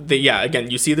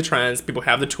again, you see the trends, people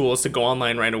have the tools to go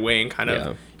online right away and kind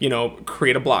of, you know,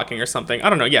 create a blocking or something. I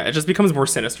don't know. Yeah, it just becomes more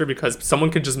sinister because someone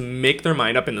could just make their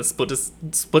mind up in the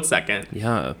split second.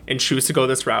 Yeah. And choose to go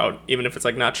this route, even if it's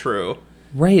like not true.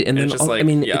 Right. And then, just like, I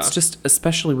mean, it's just,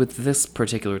 especially with this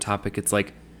particular topic, it's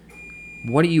like,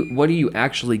 what are you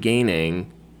actually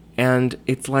gaining? And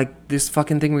it's like this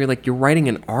fucking thing where you're like, you're writing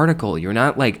an article. You're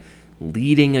not like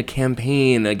leading a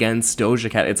campaign against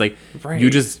Doja Cat. It's like you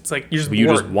just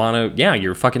want to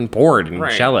you're fucking bored and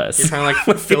jealous. You're trying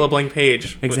to like fill a blank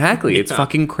page. Exactly. It's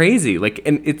fucking crazy. Like,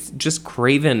 and it's just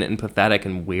craven and pathetic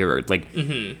and weird. Like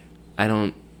I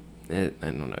don't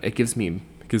know. It gives me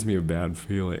gives me a bad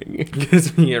feeling. It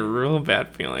gives me a real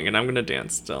bad feeling, and I'm gonna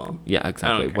dance still. Yeah,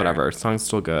 exactly. care. Whatever. Song's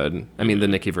still good. I mean, the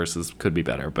Nicki verses could be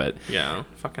better, but Yeah,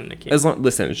 fucking Nicki.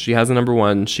 listen, she has a number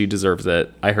one. She deserves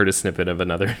it. I heard a snippet of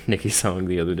another Nicki song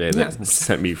the other day that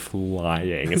sent me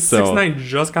flying. So 6ix9ine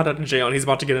just got out of jail, and he's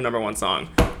about to get a number one song.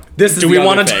 This is do the we other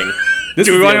want to? thing. This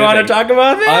Do is we the want other to thing. talk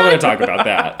about that? I want to talk about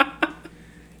that.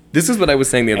 This is what I was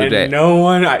saying the other day. No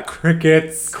one at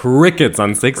Crickets. Crickets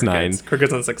on 6ix9ine.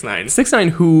 Crickets on 6ix9ine. 6ix9ine,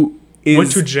 who is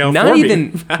Went to jail not for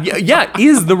even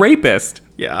is the rapist,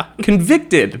 Yeah.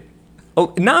 convicted.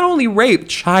 Oh, not only rape,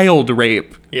 child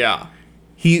rape. Yeah.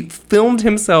 He filmed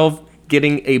himself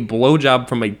getting a blowjob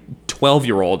from a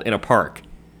 12-year-old in a park.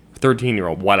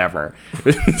 13-year-old, whatever.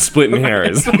 Splitting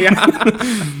hairs.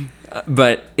 Yeah.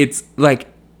 But it's like,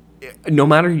 no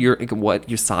matter what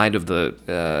your side of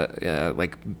the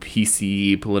like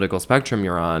PC political spectrum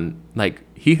you're on, like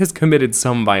he has committed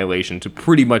some violation to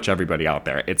pretty much everybody out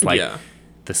there. It's like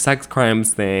the sex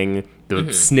crimes thing,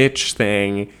 the snitch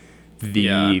thing,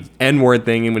 the N-word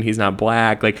thing, when he's not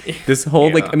black, like this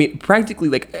whole like, I mean, practically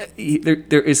like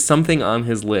there is something on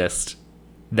his list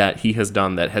that he has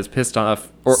done that has pissed off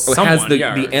or has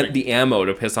the ammo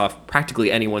to piss off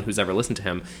practically anyone who's ever listened to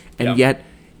him, and yet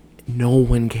no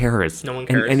one cares. No one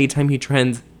cares. And anytime he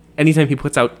trends, anytime he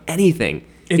puts out anything,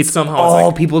 it's somehow all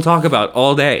like, people talk about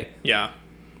all day. Yeah.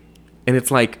 And it's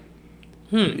like,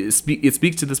 it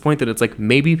speaks to this point that it's like,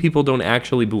 maybe people don't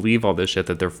actually believe all this shit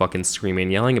that they're fucking screaming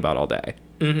and yelling about all day.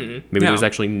 Mm-hmm. Maybe there's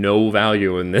actually no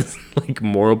value in this like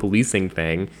moral policing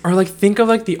thing. Or like think of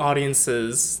like the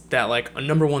audiences that like a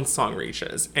number one song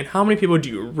reaches, and how many people do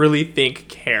you really think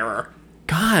care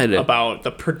God about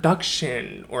the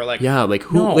production or like like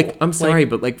who like I'm sorry,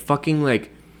 but like fucking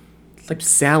like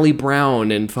Sally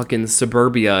Brown and fucking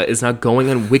Suburbia is not going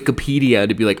on Wikipedia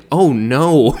to be like, oh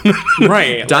no,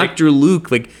 right, Dr. Luke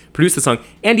like produced the song.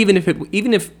 And even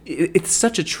if it's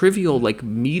such a trivial like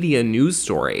media news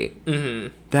story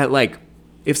that like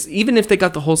even if they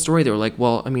got the whole story, they were like,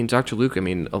 well, I mean, Dr. Luke, I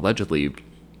mean, allegedly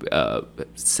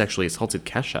sexually assaulted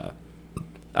Kesha.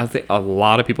 I think a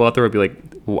lot of people out there would be like,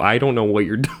 well, I don't know what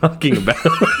you're talking about.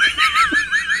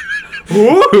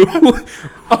 Who?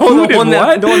 The one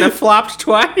that flopped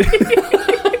twice.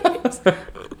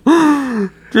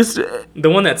 Just the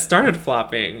one that started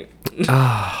flopping.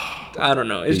 I don't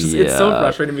know. It's just it's so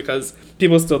frustrating because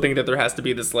people still think that there has to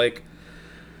be this like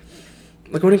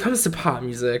when it comes to pop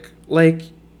music, like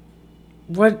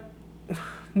what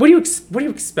do you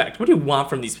expect? What do you want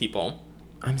from these people?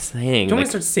 I'm saying, don't we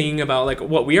start singing about like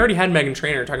what we already had Meghan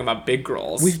Trainor talking about big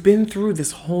girls. We've been through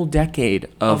this whole decade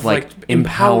of like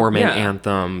empowerment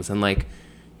anthems and like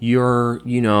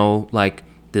like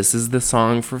this is the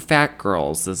song for fat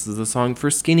girls, this is the song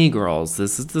for skinny girls,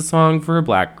 this is the song for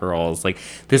black girls, like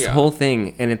this whole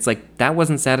thing, and it's like that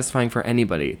wasn't satisfying for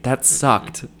anybody. That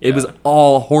sucked. It was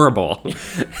all horrible.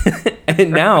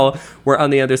 And now we're on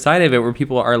the other side of it where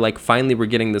people are like, finally we're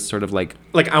getting this sort of like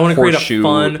I want to create a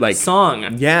fun like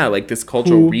song. Yeah, like this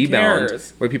cultural rebound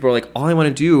where people are like, all I want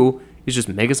to do is just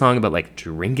make a song about like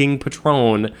drinking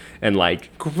Patron and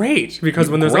like great,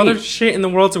 because when there's other shit in the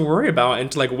world to worry about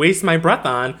and to like waste my breath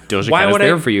on, Doja Cat is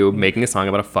there for you, making a song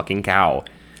about a fucking cow.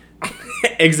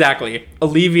 Exactly.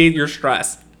 Alleviate your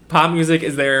stress. Pop music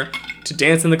is there to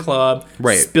dance in the club,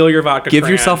 spill your vodka. Give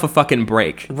yourself a fucking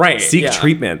break. Right. Seek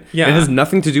treatment. Yeah. It has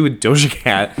nothing to do with Doja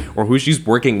Cat or who she's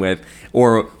working with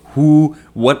or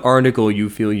what article you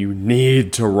feel you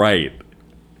need to write.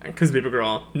 Because, baby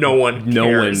girl, no one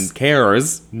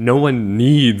cares. No one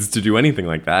needs to do anything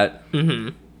like that.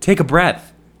 Mm-hmm. Take a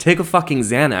breath. Take a fucking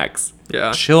Xanax.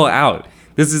 Yeah. Chill out.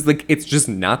 This is like, it's just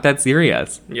not that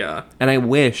serious. Yeah. And I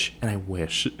wish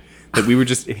that we were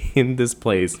just in this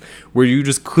place where you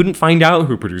just couldn't find out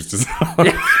who produced the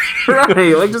song.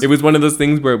 Right. Like it was one of those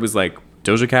things where it was like,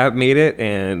 Doja Cat made it,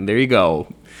 and there you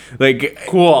go. Like,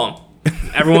 cool.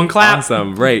 Everyone clap.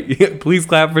 Awesome, right. Please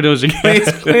clap for Doja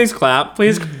Cat. Please clap.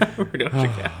 Please clap for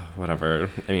Doja Cat. Whatever.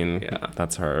 I mean,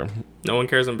 that's her. No one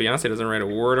cares when Beyonce doesn't write a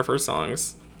word of her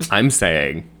songs. I'm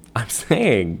saying,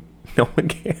 no one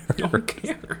cares. No one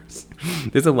cares.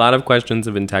 There's a lot of questions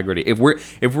of integrity. If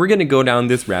we're gonna go down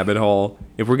this rabbit hole,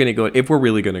 if we're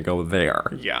really gonna go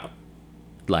there,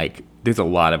 like there's a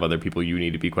lot of other people you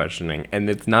need to be questioning, and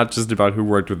it's not just about who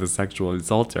worked with a sexual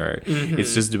assaulter. Mm-hmm.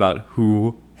 It's just about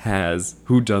who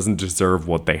doesn't deserve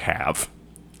what they have.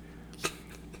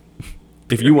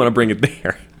 If you want to bring it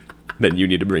there, then you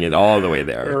need to bring it all the way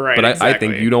there. Right, but exactly. I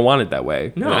think you don't want it that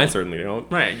way. No, and I certainly don't.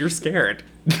 Right, you're scared.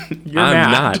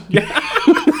 I'm not.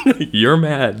 You're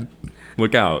mad.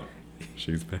 Look out.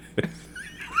 She's pissed.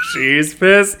 She's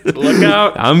pissed. Look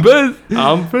out. I'm pissed.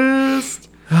 I'm pissed.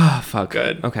 Ah, fuck.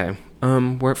 Good. Okay.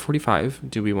 We're at 45.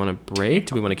 Do we want to break?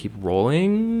 Do we want to keep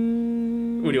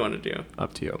rolling? What do you want to do?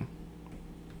 Up to you.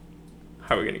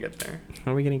 How are we going to get there?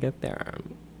 How are we going to get there?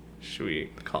 Should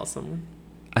we call someone?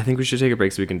 I think we should take a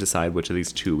break so we can decide which of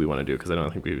these two we want to do, because I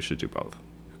don't think we should do both.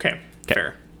 Okay.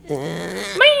 Fair. I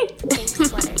think these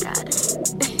bitches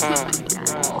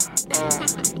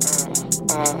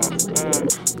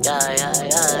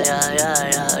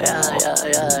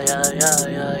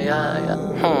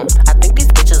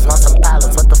want some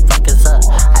problems. What the fuck is up?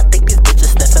 I think these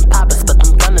bitches sniffing poppers, but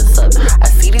them gunners up. I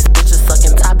see these bitches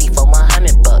sucking toppy for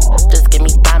 $100. Just give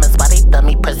me diamonds while they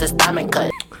dummy press this diamond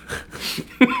cut.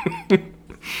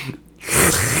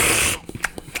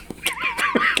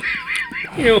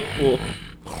 Ew.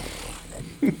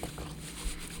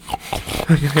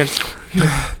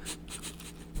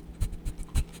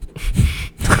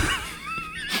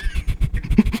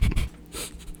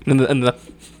 and the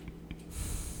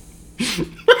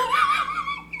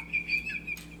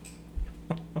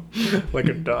like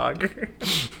a dog.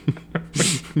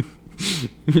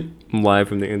 I'm live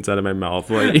from the inside of my mouth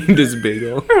while I eat this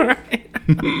bagel.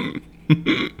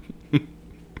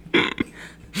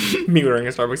 Me wearing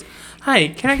a Starbucks. Hi,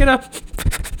 can I get up?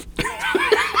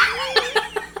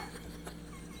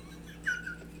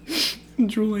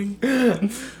 Drooling.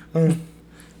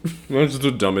 That's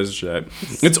the dumbest shit.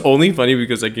 It's only funny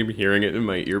because I keep hearing it in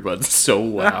my earbuds so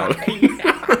loud.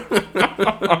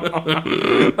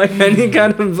 Like any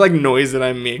kind of like noise that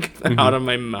I make out of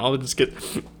my mouth just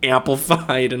gets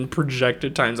amplified and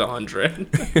projected times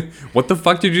 100. What the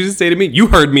fuck did you just say to me? You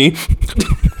heard me.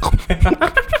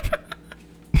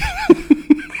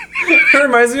 It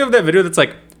reminds me of that video that's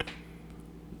like,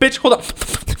 bitch, hold up.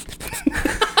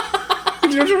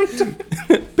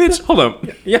 Bitch, hold up.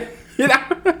 Yeah.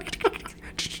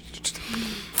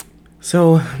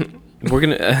 So, we're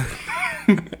gonna...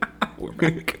 we're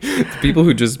back. The people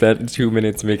who just spent 2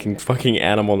 minutes making fucking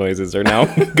animal noises are now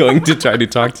going to try to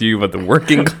talk to you about the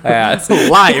working class.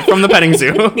 Live from the petting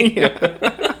zoo.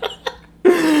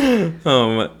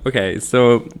 Okay,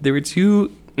 so there were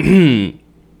two...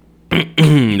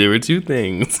 there were two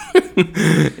things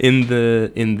in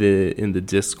the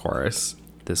discourse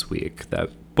this week that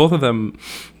both of them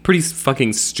pretty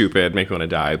fucking stupid, make me want to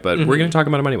die, but we're going to talk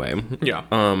about them anyway.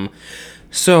 Yeah.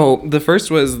 So the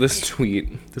first was this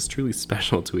tweet, this truly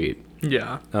special tweet.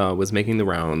 Yeah. Was making the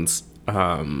rounds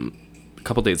a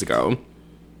couple days ago.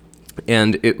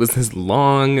 And it was this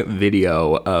long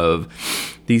video of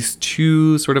these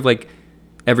two sort of like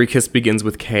Every Kiss Begins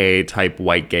with K type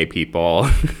white gay people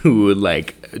who would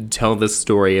like tell this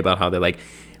story about how they're like,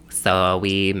 so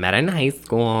we met in high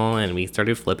school and we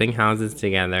started flipping houses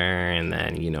together, and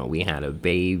then, you know, we had a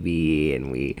baby,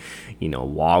 and we, you know,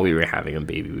 while we were having a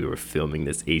baby, we were filming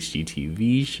this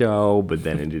HGTV show, but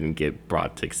then it didn't get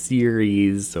brought to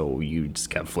series, so you just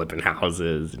kept flipping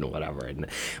houses and whatever.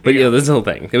 But you know, this whole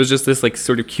thing, it was just this like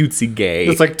sort of cutesy gay.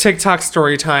 It's like TikTok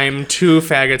story time, two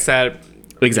faggots that...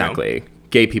 Exactly. You know,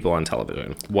 gay people on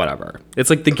television, whatever. It's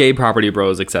like the gay Property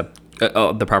Bros, except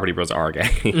the Property Bros are gay,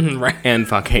 right? and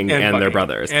fucking and their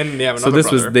brothers. And they have so another this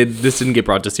brother. this didn't get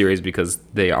brought to series because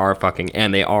they are fucking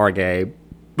and they are gay,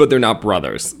 but they're not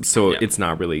brothers. So it's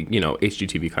not really, you know,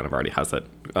 HGTV kind of already has that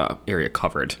area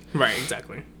covered. Right,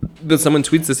 exactly. But someone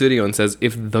tweets this video and says,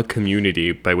 if the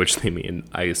community, by which they mean,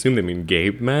 I assume they mean gay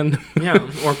men. Yeah,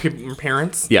 or people,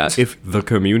 parents. Yeah, if the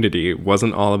community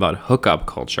wasn't all about hookup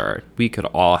culture, we could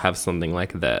all have something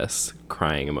like this.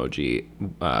 Crying emoji,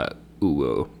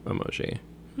 ooh emoji.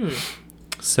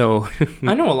 So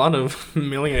I know a lot of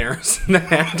millionaires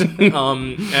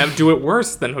that do it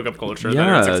worse than hookup culture, that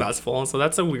are successful. So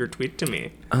that's a weird tweet to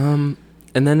me. And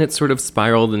then it sort of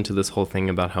spiraled into this whole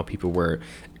thing about how people were...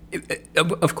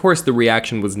 Of course, the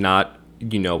reaction was not,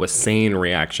 you know, a sane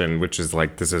reaction, which is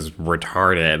like, this is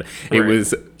retarded. Right. It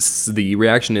was... The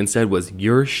reaction instead was,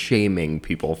 you're shaming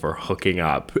people for hooking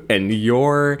up, and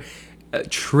you're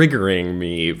triggering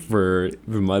me for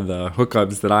the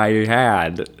hookups that I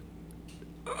had.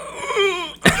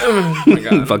 Oh my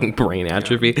God. Fucking brain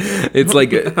atrophy. Yeah. It's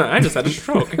like... I just had a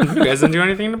stroke. You guys didn't do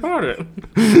anything about it.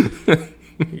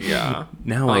 Yeah.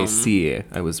 Now I see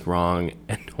I was wrong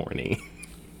and horny.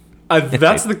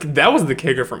 That was the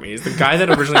kicker for me. Is the guy that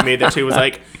originally made that tweet was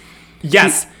like,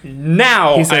 yes,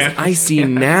 now. He says, I see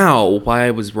now why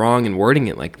I was wrong in wording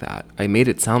it like that. I made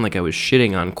it sound like I was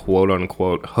shitting on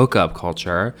quote-unquote hookup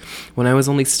culture when I was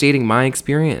only stating my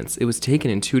experience. It was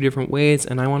taken in two different ways,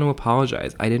 and I want to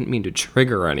apologize. I didn't mean to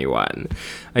trigger anyone.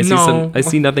 I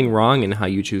see nothing wrong in how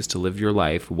you choose to live your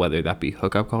life, whether that be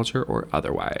hookup culture or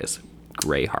otherwise.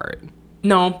 Greyheart.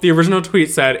 No, the original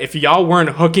tweet said, if y'all weren't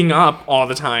hooking up all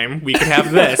the time, we could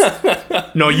have this.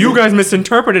 No, you guys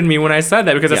misinterpreted me when I said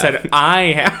that because I said I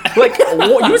have. Like,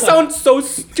 you sound so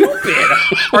stupid.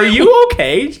 Are you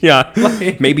okay? Yeah.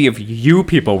 Maybe if you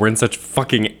people weren't such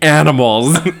fucking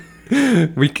animals,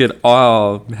 we could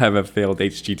all have a failed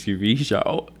HGTV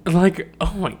show. Like,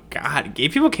 oh my God, gay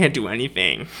people can't do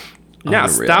anything. Now,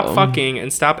 Unreal. stop fucking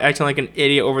and stop acting like an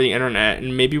idiot over the internet,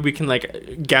 and maybe we can,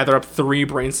 like, gather up 3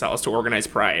 brain cells to organize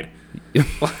Pride. You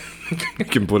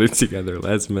can put it together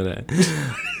last minute.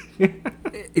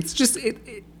 It's just,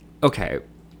 okay.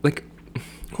 Like,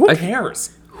 Who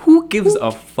cares? who gives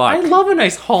a fuck? I love a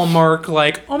nice Hallmark,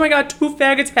 like, oh my God, 2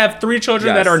 faggots have 3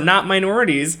 children Yes. that are not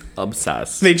minorities.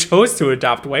 Obsessed. They chose to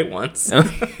adopt white ones.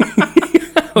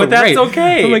 But that's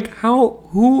okay.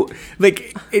 I'm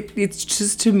like, it's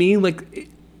just, to me, like,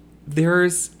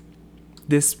 there's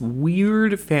this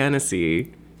weird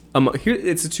fantasy. Here,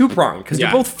 it's a 2-pronged, because Yeah.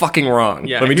 you're both fucking wrong.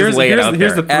 Yeah, Let me just lay it out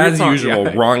here's there. the 3 As songs. usual,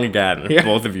 Yeah. wrong again. Yeah.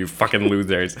 Both of you fucking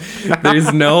losers.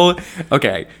 There's no...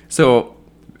 Okay, so...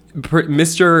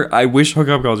 Mr. I wish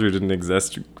hookup culture didn't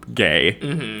exist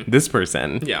gay. This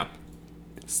person... Yeah.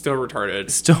 Still retarded.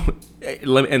 Still,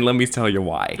 let me tell you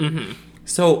why.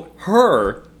 So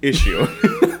her issue,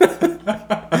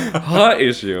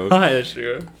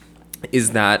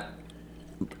 is that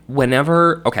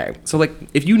whenever, okay, so like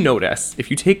if you notice, if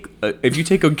you take a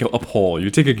poll, you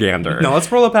take a gander. Now let's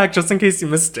roll it back just in case you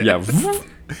missed it. Yeah.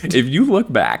 If you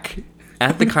look back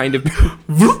at the kind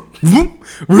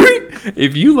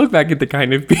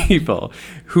of people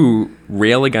who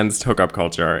rail against hookup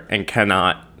culture and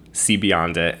cannot see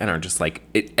beyond it and are just like,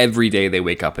 every day they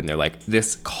wake up and they're like,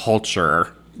 this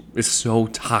culture is so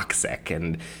toxic,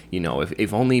 and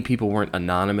if only people weren't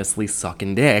anonymously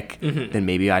sucking dick, then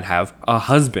maybe I'd have a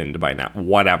husband by now,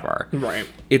 whatever. Right.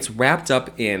 It's wrapped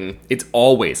up in, it's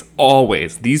always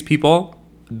these people,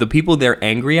 the people they're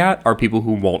angry at are people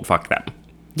who won't fuck them.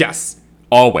 Yes.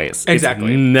 Always.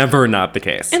 Exactly. It's never not the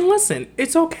case. And listen,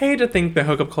 it's okay to think that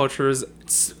hookup culture is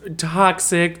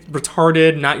toxic,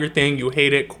 retarded, not your thing, you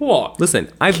hate it. Cool. Listen,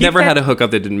 I've Keep never that- had a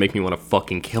hookup that didn't make me want to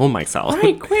fucking kill myself.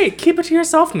 Right, great. Keep it to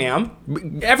yourself, ma'am.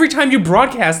 Every time you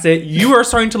broadcast it, you are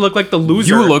starting to look like the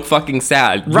loser. You look fucking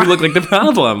sad. Right. You look like the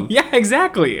problem. Yeah,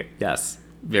 exactly. Yes,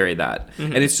 very that.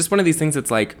 And it's just one of these things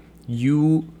that's like,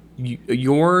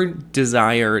 your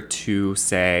desire to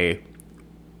say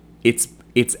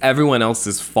it's everyone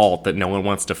else's fault that no one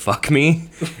wants to fuck me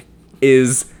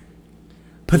is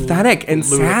pathetic and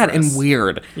sad and Ludicrous.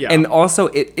 weird. Yeah. And also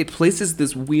it places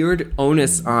this weird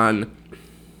onus on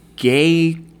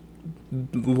gay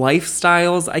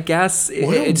lifestyles, I guess.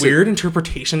 What a It's weird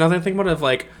interpretation now that I think about it, of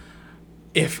like,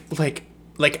 if like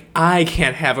I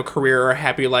can't have a career or a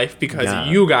happy life because Yeah.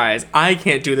 you guys, I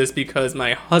can't do this because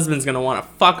my husband's gonna want to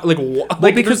fuck, like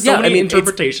because there's so many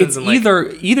interpretations it's and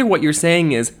like either what you're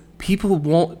saying is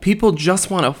people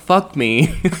just want to fuck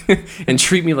me and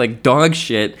treat me like dog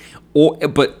shit,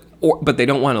 but they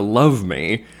don't want to love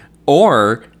me,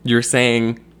 or you're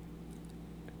saying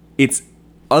it's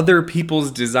other people's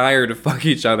desire to fuck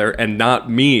each other and not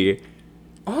me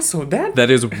also that that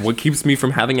is what keeps me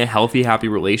from having a healthy, happy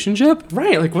relationship.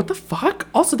 right, like what the fuck?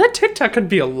 Also, that TikTok could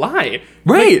be a lie.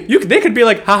 Right. Like, they could be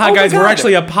like, haha, Oh my guys, we're God.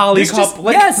 actually a poly This just- couple.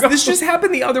 Like, yes, this just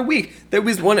happened the other week. There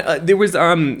was one.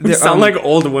 You sound like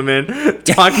old women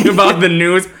talking about the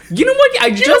news. You know what?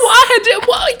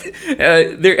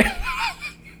 There.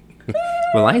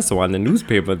 Well, I saw on the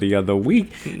newspaper the other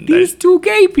week these 2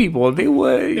 gay people. They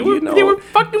were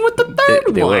fucking with the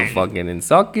third they one. were fucking and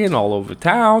sucking all over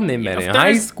town. They met if in high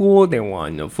there's- school. They were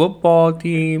on the football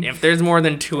team. If there's more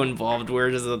than 2 involved, where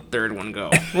does the third one go?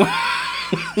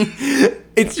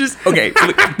 It's just okay.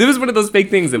 There was one of those fake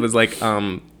things that was like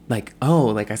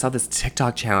I saw this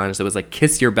TikTok challenge that was like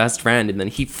kiss your best friend, and then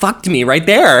he fucked me right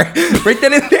there, right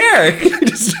then and there.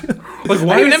 Just, Like,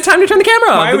 I didn't have time to turn the camera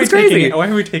off. Why It are, we was crazy. why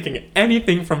are we taking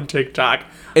anything from TikTok?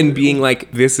 And being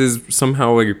like, this is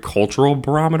somehow a cultural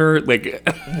barometer. Like,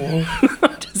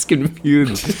 I'm just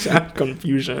confused.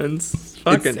 Confusions.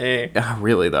 Fucking A.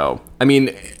 Really though. I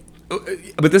mean,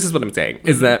 but this is what I'm saying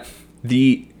is that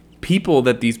the people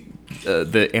that these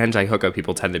the anti-hookup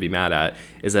people tend to be mad at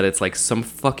is that it's like some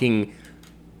fucking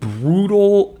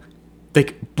brutal,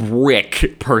 like,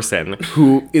 brick person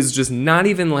who is just not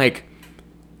even like.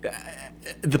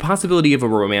 The possibility of a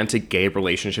romantic gay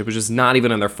relationship is just not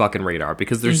even on their fucking radar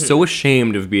because they're so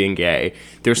ashamed of being gay.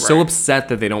 They're so Right. upset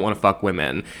that they don't want to fuck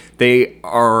women. They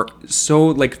are so,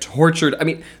 like, tortured. I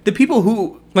mean, the people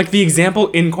who... Like, the example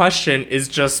in question is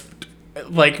just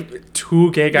like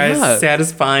two gay guys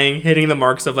satisfying, hitting the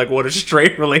marks of like what a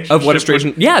straight relationship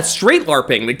straight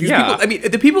LARPing. Like these people, I mean,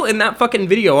 the people in that fucking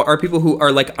video are people who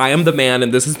are like, I am the man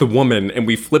and this is the woman, and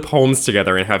we flip homes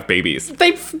together and have babies.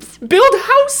 They build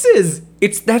houses.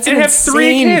 That's an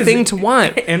insane thing to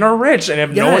want. And are rich and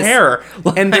have no hair.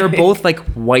 And they're both like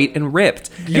white and ripped.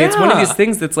 And it's one of these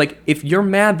things that's like, if you're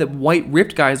mad that white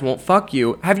ripped guys won't fuck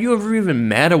you, have you ever even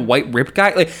met a white ripped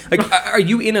guy? Like are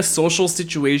you in a social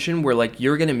situation where like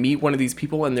you're gonna meet one of these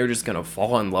people and they're just gonna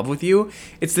fall in love with you?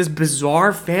 It's this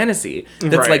bizarre fantasy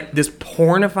that's like this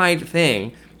pornified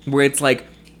thing where it's like,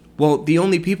 well, the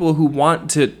only people who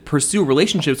want to pursue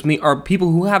relationships with me are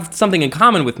people who have something in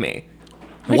common with me.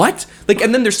 What? Like,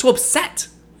 and then they're so upset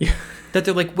that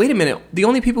they're like, wait a minute, the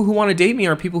only people who want to date me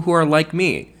are people who are like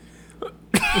me.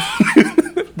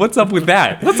 What's up with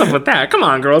that? What's up with that? Come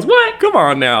on, girls. What? Come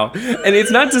on now. And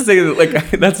it's not to say that,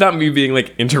 like, that's not me being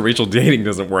like interracial dating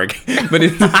doesn't work, but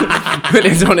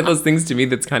it's one of those things to me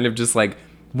that's kind of just like,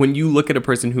 when you look at a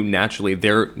person who naturally,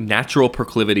 their natural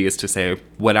proclivity is to say,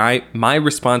 my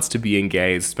response to being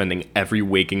gay is spending every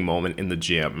waking moment in the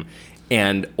gym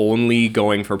and only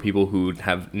going for people who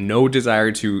have no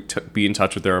desire to be in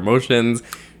touch with their emotions,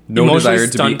 no desire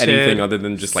to be anything other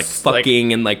than just like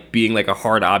fucking and like being like a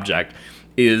hard object,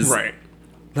 is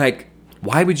like,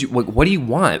 why would you, like, what do you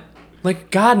want?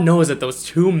 Like, God knows that those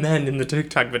two men in the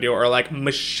TikTok video are like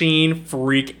machine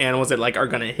freak animals that like are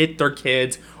gonna hit their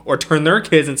kids or turn their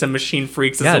kids into machine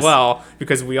freaks as well,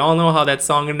 because we all know how that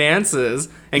song and dance is.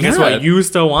 And guess what? You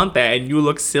still want that, and you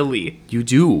look silly. You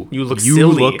do. You look silly.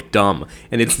 You look dumb.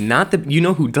 And it's not you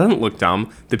know who doesn't look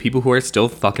dumb? The people who are still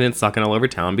fucking and sucking all over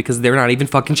town because they're not even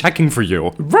fucking checking for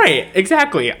you. Right,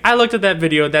 exactly. I looked at that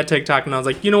video, that TikTok, and I was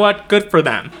like, you know what? Good for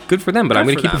them. Good for them, but I'm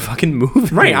gonna keep it fucking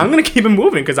moving. Right, I'm gonna keep it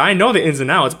moving because I know the ins and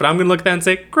outs, but I'm gonna look at that and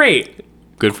say, great.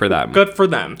 Good for them. Good for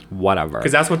them. Whatever.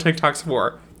 Because that's what TikTok's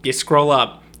for. You scroll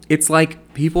up. It's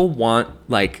like people want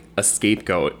like a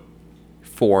scapegoat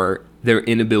for their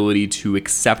inability to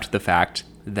accept the fact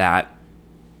that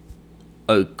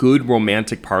a good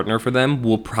romantic partner for them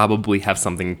will probably have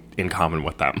something in common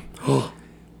with them.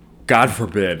 God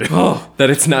forbid that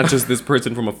it's not just this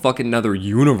person from a fucking another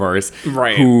universe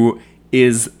who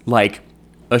is like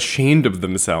ashamed of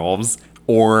themselves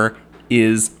or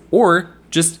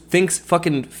just thinks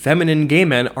fucking feminine gay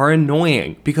men are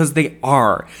annoying, because they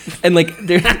are. And like,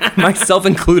 they're myself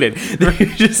included. They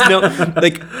just know,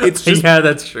 like, it's just, yeah,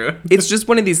 that's true. It's just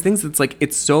one of these things that's like,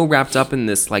 it's so wrapped up in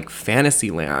this like fantasy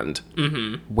land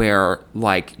where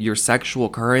like your sexual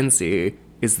currency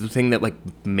is the thing that like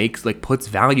makes, like, puts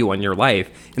value on your life.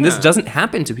 And this doesn't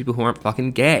happen to people who aren't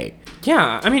fucking gay.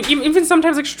 Yeah, I mean, even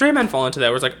sometimes like straight men fall into that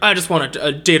where it's like, I just want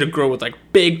to date a girl with like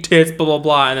big tits, blah blah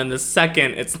blah, and then the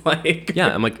second it's like, yeah,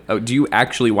 I'm like, oh, do you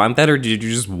actually want that, or did you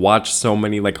just watch so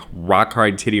many like rock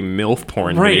hard titty MILF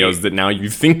porn videos that now you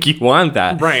think you want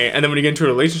that? Right, and then when you get into a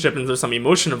relationship and there's some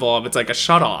emotion involved, it's like a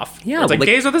shut off. Yeah, it's like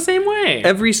gays are the same way.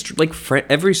 Every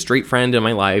straight friend in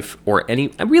my life, or any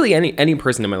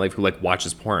person in my life who like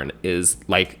watches porn is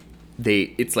like,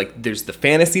 it's like there's the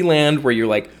fantasy land where you're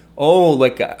like, oh,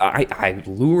 like I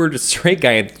lured a straight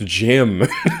guy at the gym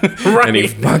and he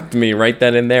fucked me right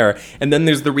then and there. And then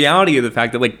there's the reality of the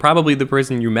fact that like probably the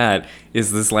person you met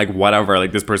is this like whatever,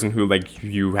 like this person who like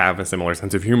you have a similar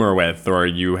sense of humor with, or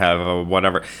you have a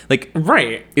whatever. Like,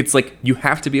 it's like you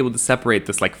have to be able to separate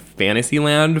this like fantasy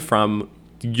land from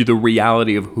the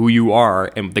reality of who you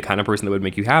are and the kind of person that would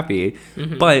make you happy.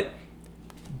 But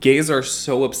gays are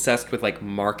so obsessed with like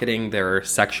marketing their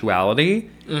sexuality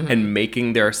and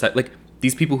making their like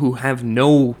these people who have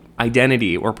no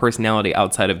identity or personality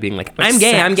outside of being like, I'm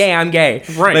gay.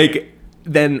 Right. Like,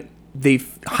 then they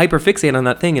hyperfixate on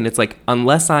that thing, and it's like,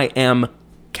 unless I am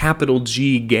capital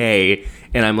G gay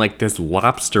and I'm like this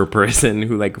lobster person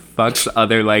who like fucks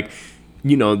other like,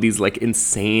 you know, these like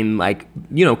insane like,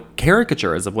 you know,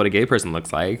 caricatures of what a gay person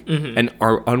looks like and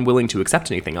are unwilling to accept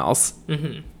anything else.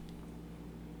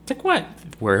 Like what?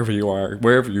 Wherever you are,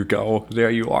 wherever you go,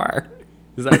 there you are.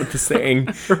 Is that what the saying?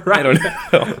 I don't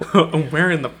know. Where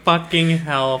in the fucking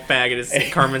hell, faggot, is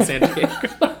Carmen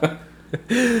Sandiego?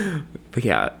 But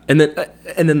yeah, and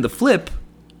then the flip.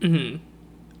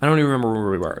 I don't even remember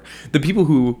where we were. The people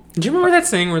who... Do you remember that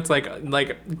saying where it's like,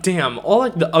 damn, all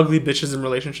like the ugly bitches in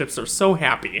relationships are so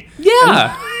happy?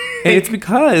 Yeah. And it's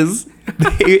because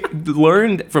they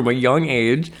learned from a young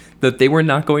age that they were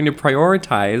not going to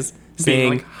prioritize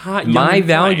saying, like, my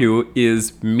value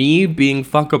is me being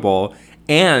fuckable,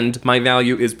 and my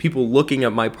value is people looking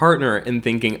at my partner and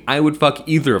thinking I would fuck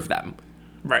either of them.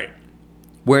 Right.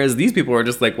 Whereas these people are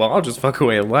just like, well, I'll just fuck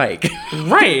away like.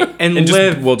 Right. And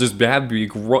Just, we'll just be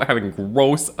having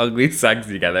gross, ugly sex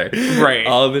together. Right.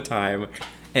 All the time.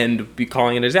 And be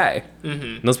calling it a day. Mm-hmm.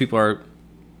 And those people are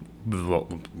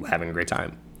having a great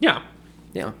time. Yeah.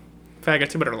 Yeah.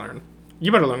 Faggots, you better learn.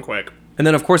 You better learn quick. And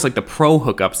then, of course, like the pro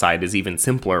hookup side is even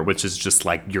simpler, which is just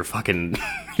like you're fucking,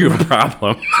 you have a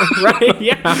problem. Right?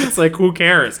 Yeah. It's like, who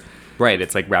cares? Right.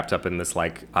 It's like wrapped up in this,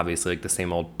 like, obviously, like the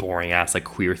same old boring ass, like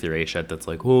queer theory shit that's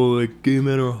like, oh, like gay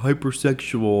men are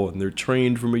hypersexual and they're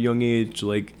trained from a young age,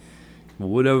 like,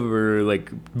 whatever,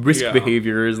 like risk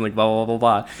behaviors and like blah, blah, blah,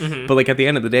 blah. Mm-hmm. But like at the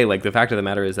end of the day, like the fact of the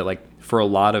matter is that like for a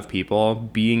lot of people,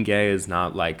 being gay is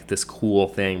not like this cool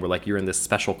thing where like you're in this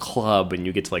special club and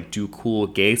you get to like do cool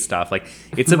gay stuff. Like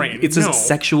it's a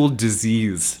sexual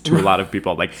disease to a lot of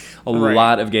people. Like a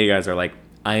lot of gay guys are like,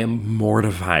 I am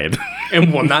mortified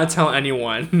and will not tell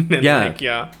anyone. And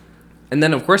yeah. And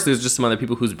then of course there's just some other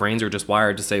people whose brains are just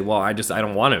wired to say, well, I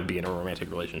don't want to be in a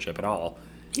romantic relationship at all.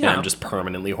 Yeah. And I'm just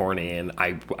permanently horny, and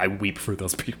I weep for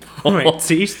those people. Right.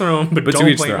 To each their own, but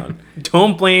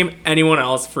don't blame anyone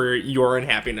else for your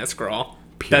unhappiness, girl.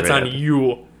 Period. That's on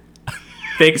you.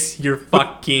 Fix your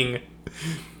fucking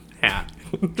hat.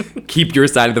 Keep your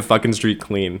side of the fucking street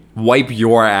clean. Wipe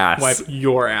your ass. Wipe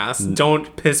your ass.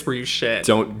 Don't piss where you shit.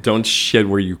 Don't shit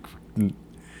where you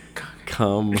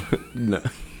come. No.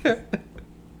 I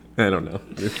don't know.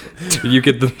 You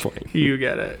get the point. You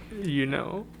get it. You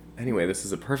know. Anyway, this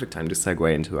is a perfect time to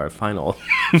segue into our final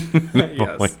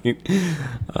yes. point.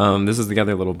 This is the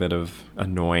other little bit of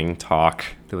annoying talk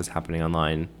that was happening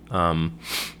online.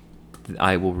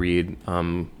 I will read...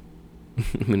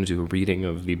 I'm going to do a reading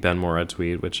of the Ben Mora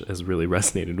tweet, which has really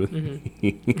resonated with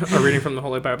me. A reading from the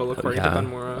Holy Bible according to Ben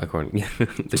Mora. The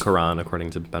Quran according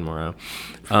to Ben Mora.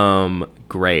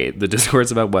 Great. The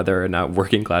discourse about whether or not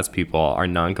working class people are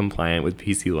non-compliant with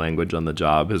PC language on the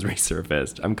job has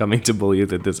resurfaced. I'm coming to believe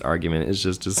that this argument is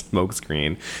just a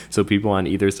smokescreen, so people on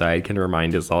either side can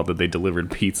remind us all that they delivered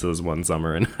pizzas one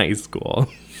summer in high school.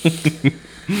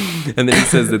 And then he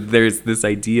says that there's this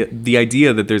idea, the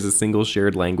idea that there's a single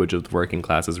shared language of the working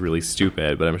class is really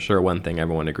stupid, but I'm sure one thing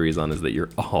everyone agrees on is that you're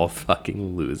all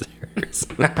fucking losers.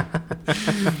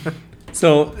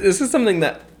 So this is something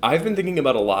that I've been thinking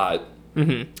about a lot,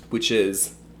 which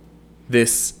is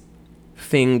this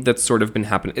thing that's sort of been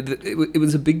happening. It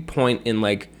was a big point in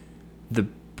like the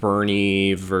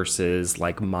Bernie versus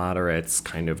like moderates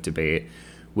kind of debate,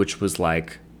 which was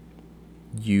like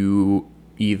you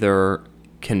either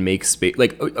can make space,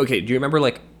 like, okay, do you remember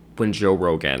like when Joe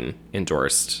Rogan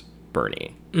endorsed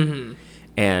Bernie? Mm-hmm.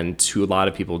 And to a lot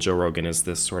of people, Joe Rogan is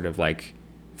this sort of like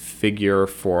figure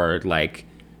for like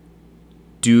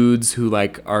dudes who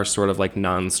like are sort of like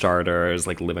non-starters,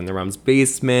 like live in their mom's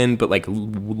basement, but like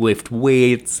lift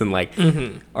weights and like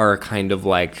are kind of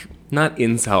like not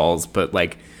incels, but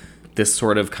like this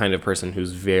sort of kind of person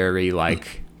who's very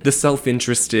like the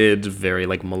self-interested, very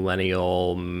like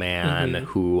millennial man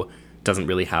who doesn't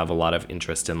really have a lot of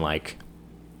interest in like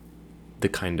the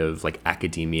kind of like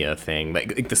academia thing,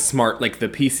 like the smart, like the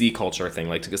PC culture thing,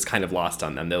 like it's kind of lost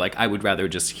on them. They're like, I would rather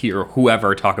just hear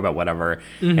whoever talk about whatever,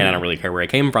 and I don't really care where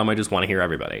it came from. I just want to hear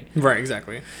everybody. Right,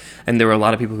 exactly. And there were a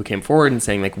lot of people who came forward and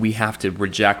saying like, we have to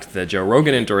reject the Joe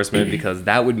Rogan endorsement because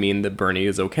that would mean that Bernie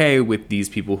is okay with these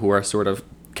people who are sort of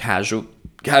casually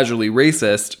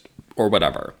racist or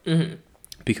whatever.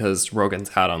 Because Rogan's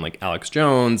had on like Alex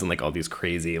Jones and like all these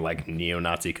crazy like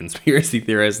neo-Nazi conspiracy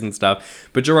theorists and stuff.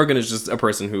 But Joe Rogan is just a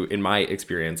person who, in my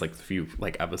experience, like the few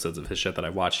like episodes of his shit that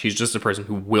I've watched, he's just a person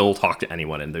who will talk to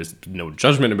anyone, and there's no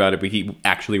judgment about it, but he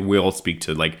actually will speak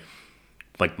to like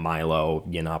Milo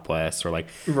Yiannopoulos or like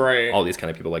all these kind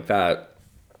of people like that.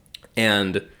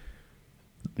 And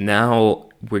now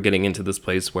we're getting into this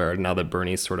place where now that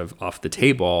Bernie's sort of off the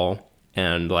table,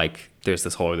 and like there's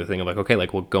this whole other thing of like, okay,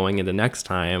 like, well, going into next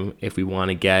time, if we want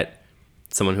to get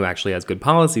someone who actually has good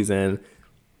policies in,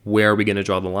 where are we going to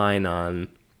draw the line on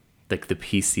like the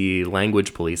PC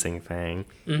language policing thing?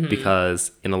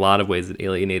 Because in a lot of ways it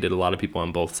alienated a lot of people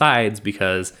on both sides,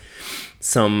 because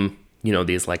some, you know,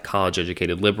 these like college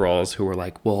educated liberals who were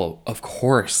like, well, of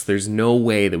course, there's no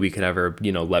way that we could ever,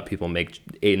 you know, let people make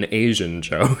an Asian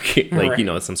joke, like, you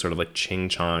know, some sort of like ching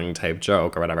chong type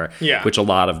joke or whatever. Yeah. Which a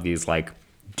lot of these like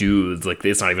dudes, like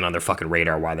it's not even on their fucking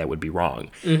radar why that would be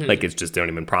wrong. Like it's just, they don't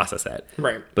even process it.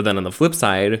 Right. But then on the flip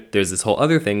side, there's this whole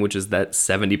other thing, which is that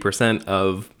 70%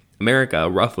 of America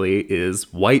roughly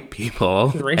is white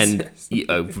people. Racist. And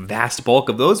a vast bulk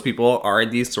of those people are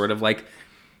these sort of like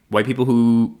white people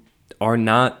who are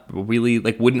not really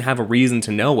like, wouldn't have a reason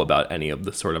to know about any of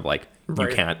the sort of like, you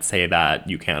can't say that,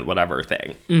 you can't whatever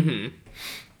thing.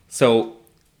 So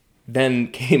then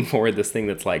came forward this thing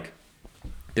that's like,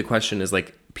 the question is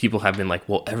like, people have been like,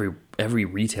 well, every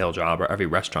retail job or every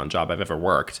restaurant job I've ever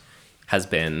worked has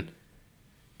been,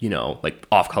 you know, like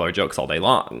off-color jokes all day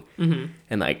long. Mm-hmm.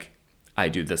 And like, I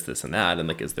do this, and that. And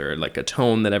like, is there like a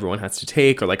tone that everyone has to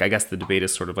take? Or like, I guess the debate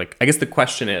is sort of like, I guess the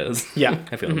question is, Yeah.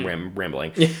 I feel like I'm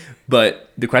rambling. Yeah. But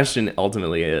the question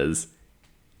ultimately is,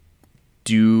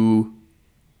 do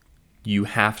you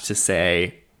have to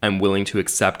say, I'm willing to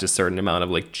accept a certain amount of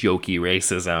like jokey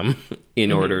racism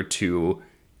in order to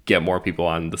get more people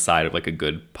on the side of like a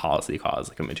good policy cause,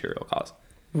 like a material cause?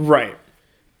 Right.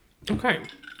 Okay.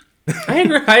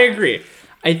 I agree.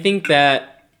 I think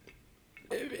that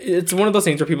it's one of those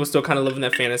things where people still kind of live in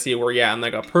that fantasy where, yeah, in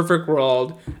like a perfect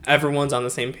world, everyone's on the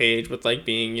same page with like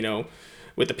being, you know,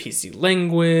 with the PC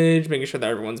language, making sure that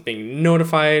everyone's being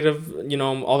notified of, you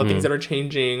know, all the things that are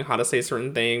changing, how to say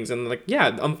certain things. And like,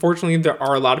 yeah, unfortunately, there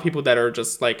are a lot of people that are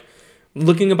just like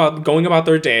going about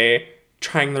their day,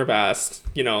 trying their best,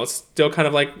 you know, still kind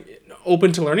of like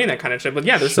open to learning that kind of shit. But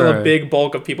yeah, there's still a big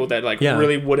bulk of people that like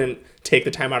really wouldn't take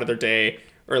the time out of their day,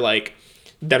 or like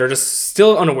that are just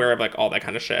still unaware of like all that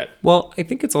kind of shit. Well, I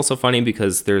think it's also funny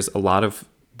because there's a lot of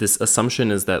this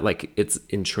assumption is that like it's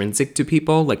intrinsic to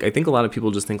people. Like, I think a lot of people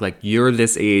just think like, you're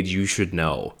this age, you should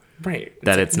know. Right.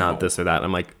 That it's not this or that. And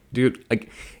I'm like, dude,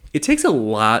 like, it takes a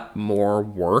lot more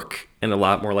work and a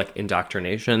lot more like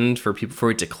indoctrination for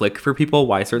it to click for people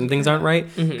why certain things aren't right.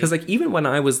 Because like, even when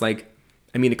I was like,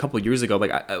 I mean, a couple of years ago,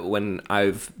 like when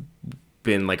I've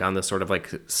been like on this sort of like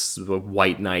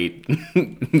white knight,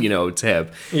 you know,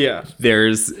 tip. Yeah.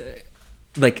 There's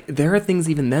like, there are things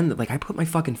even then that like I put my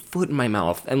fucking foot in my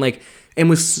mouth and like, and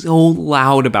was so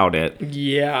loud about it.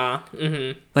 Yeah.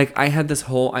 Mm-hmm. Like, I had this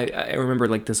whole, I remember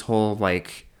like this whole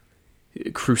like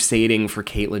crusading for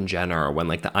Caitlyn Jenner when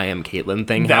like the I Am Caitlyn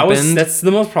thing happened. That's the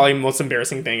most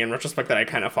embarrassing thing in retrospect that I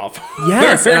kind of fall for.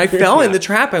 Yes, and I fell in the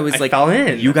trap. I fell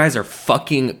in. You guys are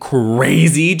fucking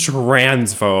crazy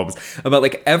transphobes about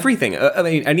like everything. I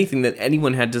mean, anything that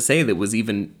anyone had to say that was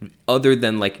even other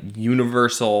than like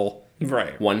universal,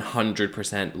 right,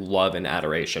 100% love and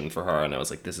adoration for her. And I was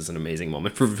like, this is an amazing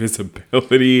moment for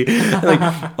visibility,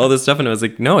 like all this stuff. And I was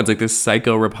like, no, it's like this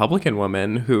psycho Republican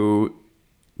woman who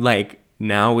like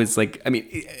now is like, I mean,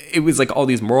 it was like all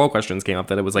these moral questions came up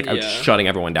that it was like I was shutting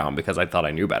everyone down because I thought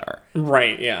I knew better.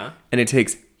 Right, yeah. And it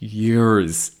takes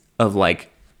years of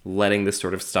like letting this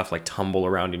sort of stuff like tumble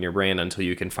around in your brain until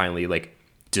you can finally like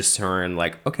discern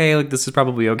like, okay, like this is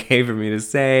probably okay for me to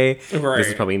say. Right. This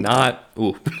is probably not.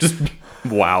 Ooh, just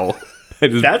wow.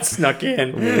 That snuck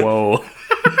in. Whoa.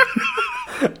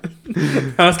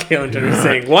 That was Caitlyn Jenner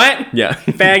saying, what? Yeah.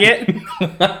 Faggot.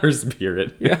 Her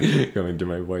spirit going through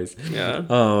my voice. Yeah.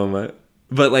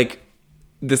 But like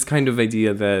this kind of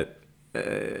idea that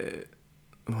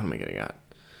what am I getting at?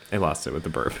 I lost it with the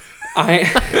burp.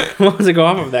 I wanted to go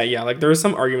off of that. Yeah, like there were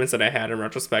some arguments that I had in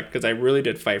retrospect because I really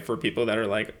did fight for people that are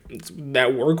like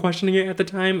that were questioning it at the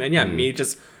time, and yeah, me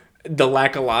just the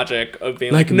lack of logic of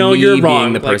being like no, you're wrong.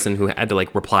 Being the person who had to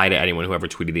like reply to anyone who ever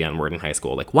tweeted the N-word in high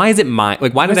school. Like, why is it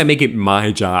why did I make it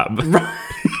my job?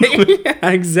 Yeah,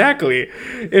 exactly.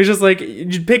 It's just like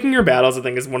picking your battles, I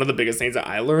think, is one of the biggest things that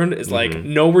I learned is like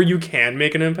know where you can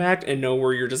make an impact and know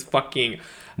where you're just fucking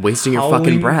wasting your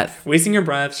fucking breath. Wasting your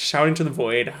breath, shouting to the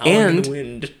void, howling in the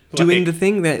wind. Doing the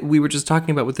thing that we were just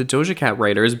talking about with the Doja Cat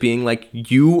writers being like,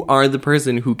 you are the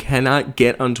person who cannot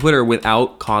get on Twitter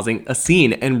without causing a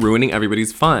scene and ruining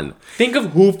everybody's fun. Think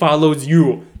of who follows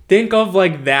you. Think of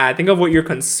like that. Think of what you're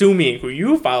consuming, who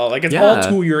you follow. Like it's all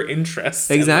to your interests.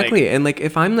 Exactly. And like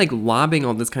if I'm like lobbing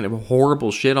all this kind of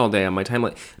horrible shit all day on my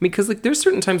timeline, I mean, because like there's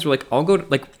certain times where like I'll go to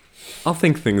like I'll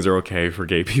think things are okay for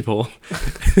gay people.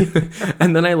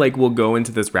 And then I like will go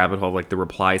into this rabbit hole of like the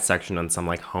reply section on some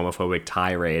like homophobic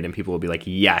tirade and people will be like,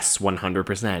 yes,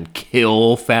 100%,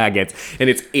 kill faggots. And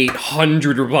it's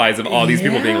 800 replies of all these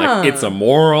people being like, it's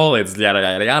immoral, it's yada,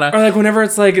 yada, yada. Or like whenever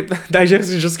it's like, I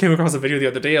just came across a video the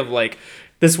other day of like,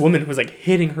 this woman who was like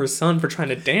hitting her son for trying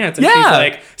to dance. And she's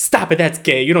like, stop it, that's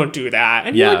gay. You don't do that.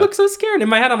 And you like look so scared. In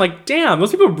my head, I'm like, damn, those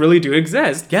people really do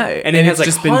exist. Yeah. And it has like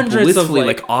just been blissfully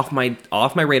like off my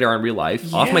radar in real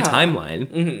life, off my timeline.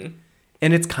 Mm-hmm.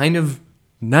 And it's kind of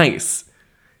nice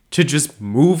to just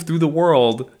move through the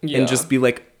world and just be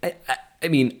like, I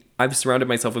mean, I've surrounded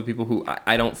myself with people who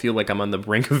I don't feel like I'm on the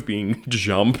brink of being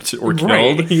jumped or killed.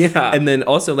 Right. Yeah. And then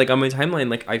also like on my timeline,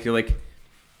 like I feel like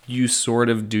you sort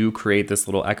of do create this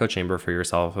little echo chamber for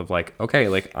yourself of like, okay,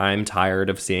 like I'm tired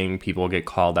of seeing people get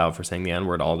called out for saying the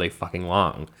N-word all day fucking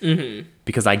long. Mm-hmm.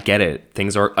 Because I get it.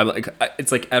 Things are like,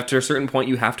 it's like after a certain point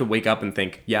you have to wake up and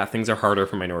think, yeah, things are harder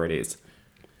for minorities.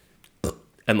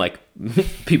 and like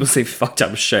people say fucked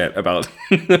up shit about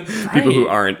people who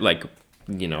aren't like,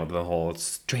 you know, the whole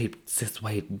straight cis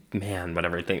white man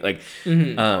whatever thing, like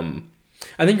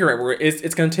I think you're right.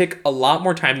 It's going to take a lot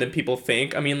more time than people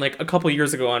think. I mean, like a couple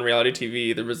years ago on reality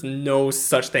TV, there was no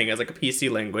such thing as like a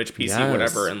PC language, PC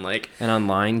whatever, and like and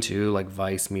online too, like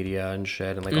Vice Media and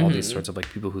shit, and like all these sorts of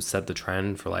like people who set the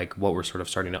trend for like what we're sort of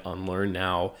starting to unlearn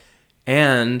now,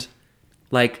 and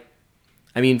like,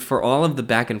 I mean, for all of the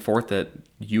back and forth that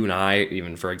you and I,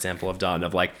 even for example, have done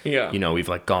of like, you know, we've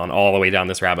like gone all the way down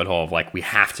this rabbit hole of like, we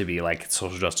have to be like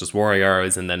social justice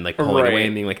warriors, and then like pulling away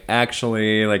and being like,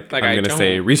 actually, like I'm going to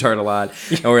say retard a lot,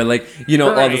 or like, you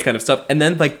know, all this kind of stuff. And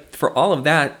then like for all of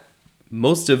that,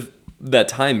 most of that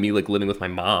time, me like living with my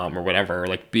mom or whatever,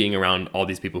 like being around all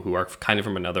these people who are kind of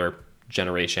from another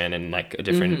generation and like a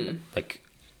different like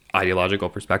ideological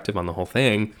perspective on the whole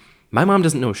thing. My mom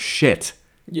doesn't know shit.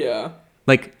 Yeah.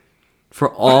 Like,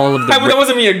 for all of the... that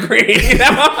wasn't me agreeing.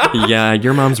 Yeah,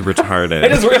 your mom's retarded. I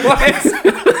just realized.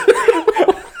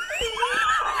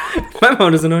 My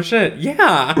mom doesn't know shit.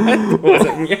 Yeah.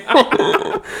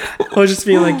 I was just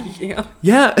being like, yeah.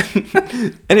 Yeah.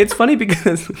 And it's funny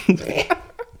because...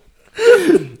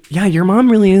 Yeah, your mom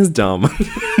really is dumb.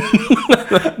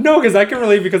 No, because I can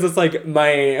relate, because it's like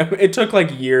it took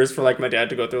like years for like my dad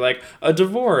to go through like a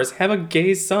divorce, have a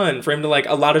gay son, for him to like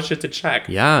a lot of shit to check.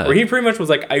 Yeah. Where he pretty much was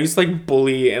like, I used to like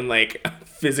bully and like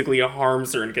physically harm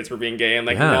certain kids for being gay, and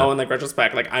like now in like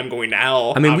retrospect, like I'm going to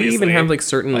hell. I mean, obviously. we even have like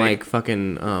certain like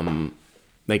fucking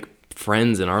like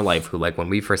friends in our life who like when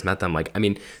we first met them, like, I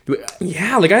mean,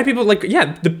 yeah, like I had people like,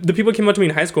 the people came up to me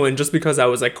in high school, and just because I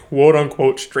was like quote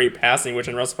unquote straight passing, which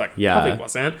in retrospect probably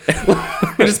wasn't,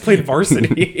 I just played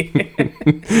varsity.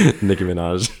 Nicki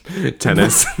Minaj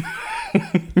tennis.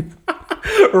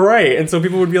 Right. And so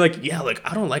people would be like, yeah, like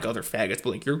I don't like other faggots,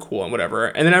 but like you're cool and whatever.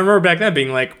 And then I remember back then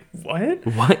being like,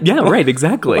 what? Yeah, right,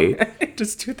 exactly.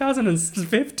 Just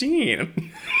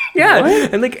 2015. Yeah.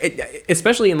 What? And like,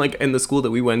 especially in like in the school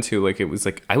that we went to, like it was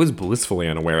like I was blissfully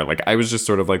unaware. Like I was just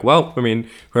sort of like, well, I mean,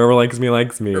 whoever likes me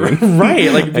likes me.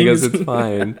 Right. Like I guess it's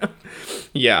fine.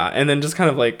 Yeah. And then just kind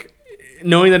of like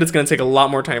knowing that it's going to take a lot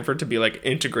more time for it to be like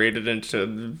integrated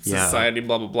into society,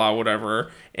 blah, blah, blah,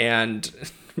 whatever. And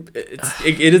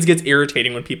it gets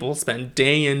irritating when people spend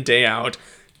day in, day out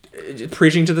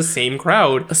preaching to the same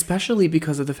crowd. Especially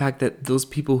because of the fact that those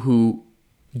people who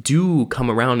do come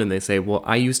around and they say, well,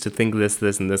 I used to think this,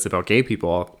 and this about gay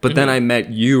people, but then I met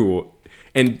you.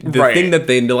 And the thing that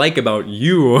they like about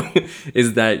you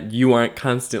is that you aren't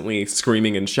constantly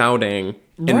screaming and shouting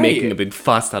and making a big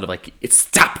fuss out of like,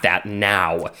 stop that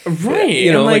now. Right.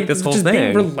 You know, and like this whole just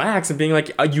thing. Being relaxed and being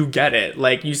like, you get it.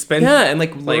 Like you spend. Yeah, and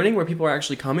like learning where people are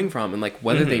actually coming from and like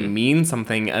whether they mean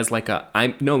something as like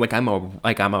I'm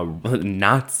a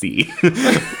Nazi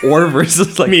or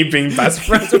versus like me being best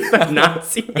friends with a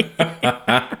Nazi.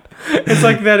 It's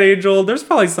like that age old. There's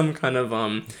probably some kind of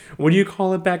what do you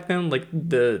call it back then? Like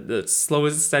the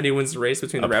slowest steady wins the race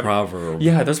between the rabbit. Proverb.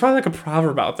 Yeah, there's probably like a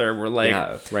proverb out there where like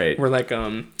we're like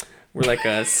a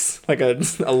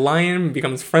lion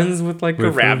becomes friends with like a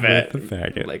rabbit. With a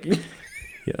faggot. Like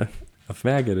yeah, a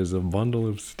faggot is a bundle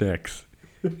of sticks.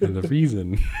 And the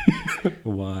reason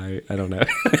why, I don't know.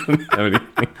 I don't have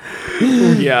anything.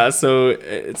 Yeah, so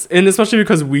it's, and especially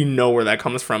because we know where that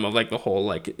comes from, of like the whole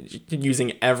like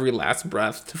using every last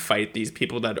breath to fight these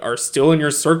people that are still in your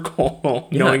circle,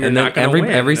 knowing you're not going to win.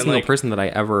 Every and single like, person that I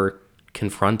ever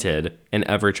confronted and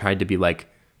ever tried to be like,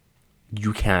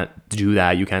 you can't do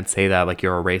that, you can't say that, like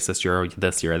you're a racist, you're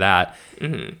this, you're that.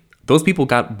 Those people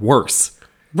got worse.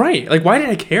 Right. Like, why did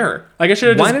I care? Like, I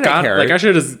should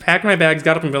have just packed my bags,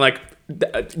 got up and been like,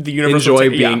 the universe enjoy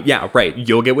being, right.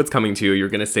 You'll get what's coming to you. You're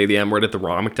going to say the M-word at the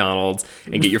wrong McDonald's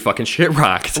and get your fucking shit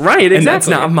rocked. Right, exactly. And that's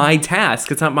not my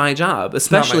task. It's not my job.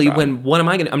 Especially when, what am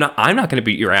I going to, I'm not going to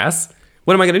beat your ass.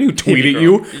 What am I going to do? Tweet at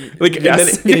you? Like,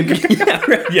 yes. And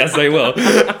then yes, I will.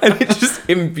 And it just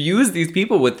imbues these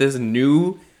people with this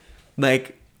new,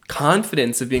 like,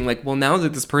 confidence of being like, well, now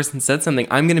that this person said something,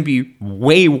 I'm gonna be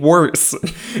way worse.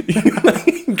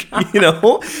 Like, you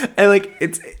know, and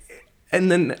like and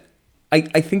then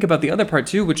I think about the other part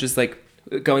too, which is like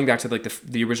going back to like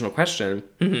the original question,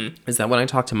 is that when I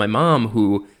talk to my mom,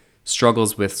 who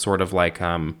struggles with sort of like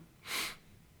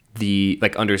the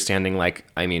like understanding, like,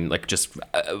 I mean, like just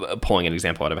pulling an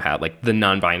example out of a hat, like the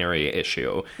non-binary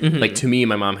issue, like to me,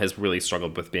 my mom has really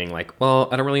struggled with being like, well,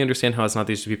 I don't really understand how it's not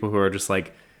these two people who are just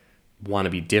like want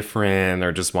to be different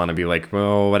or just want to be like,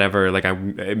 oh, whatever, like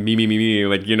me,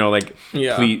 like, you know, like,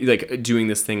 please, like doing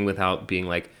this thing without being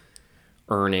like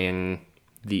earning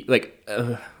the like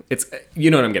it's, you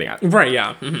know what I'm getting at, right?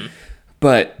 Yeah.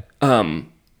 But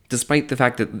despite the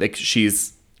fact that like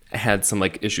she's had some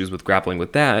like issues with grappling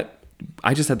with that,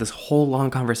 I just had this whole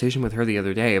long conversation with her the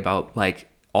other day about like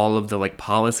all of the like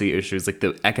policy issues, like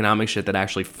the economic shit that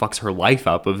actually fucks her life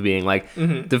up, of being like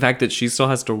the fact that she still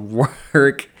has to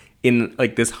work in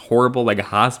like this horrible like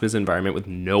hospice environment with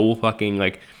no fucking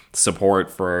like support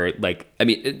for like, I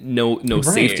mean, no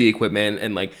safety equipment,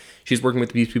 and like she's working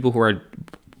with these people who are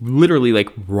literally like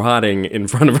rotting in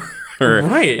front of her.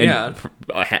 Right, and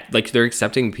like they're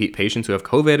accepting patients who have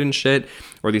COVID and shit,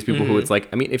 or these people who it's like,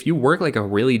 I mean, if you work like a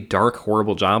really dark,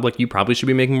 horrible job, like you probably should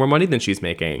be making more money than she's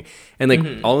making. And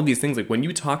like all of these things, like when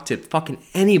you talk to fucking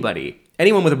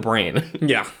anyone with a brain,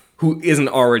 Yeah. who isn't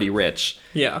already rich,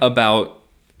 Yeah. about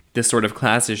this sort of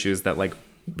class issues that like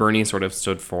Bernie sort of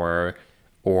stood for,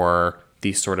 or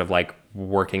these sort of like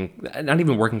not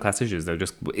even working class issues, they're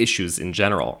just issues in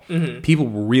general. People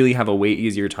really have a way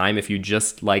easier time if you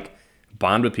just like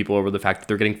bond with people over the fact that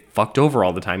they're getting fucked over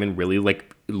all the time in really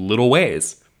like little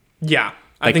ways. Yeah.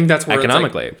 I Like, think that's where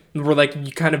economically. it's like, we're like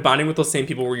you kind of bonding with those same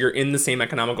people where you're in the same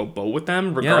economical boat with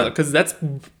them, regardless, because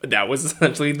that was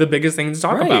essentially the biggest thing to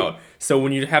talk Right. about. So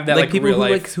when you have that like people real who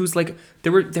life, like who's like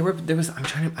there was I'm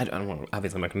trying to I don't want,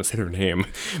 obviously I'm not going to say their name,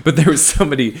 but there was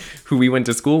somebody who we went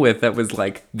to school with that was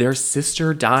like their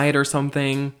sister died or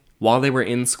something while they were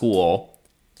in school,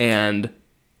 and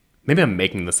maybe I'm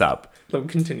making this up, but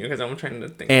continue because I'm trying to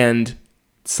think. and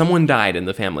someone died in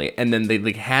the family, and then they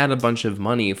like had a bunch of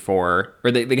money for,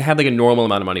 or they had like a normal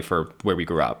amount of money for where we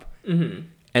grew up,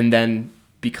 and then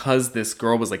because this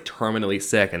girl was like terminally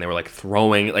sick, and they were like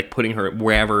putting her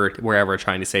wherever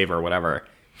trying to save her or whatever,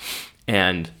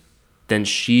 and then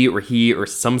she or he or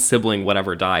some sibling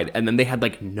whatever died, and then they had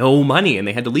like no money and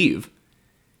they had to leave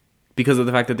because of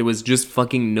the fact that there was just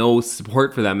fucking no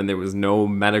support for them, and there was no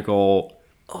medical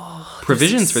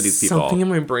provisions for these people. Something in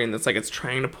my brain that's like it's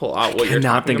trying to pull out what I you're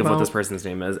cannot talking think about. of what this person's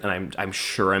name is, and I'm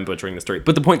sure I'm butchering the story,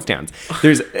 but the point stands.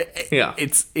 There's Yeah.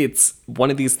 it's one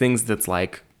of these things that's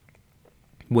like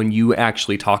when you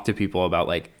actually talk to people about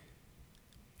like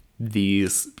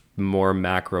these more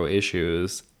macro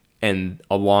issues, and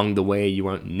along the way you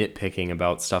aren't nitpicking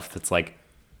about stuff that's like,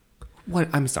 what,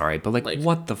 I'm sorry, but like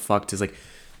what the fuck does like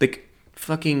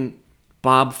fucking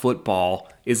Bob Football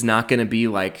is not gonna be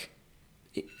like,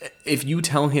 if you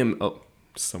tell him, oh,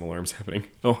 some alarm's happening.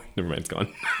 Oh, never mind, it's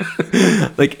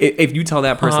gone. Like, if you tell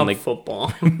that person, Bob like,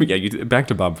 football. yeah, back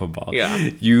to Bob Football. Yeah.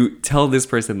 You tell this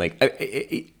person, like,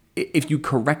 if you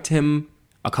correct him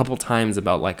a couple times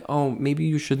about, like, oh, maybe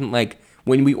you shouldn't, like,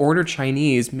 when we order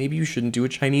Chinese, maybe you shouldn't do a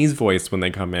Chinese voice when they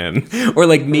come in. Or,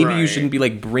 like, maybe you Right. shouldn't be,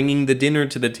 like, bringing the dinner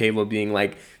to the table, being,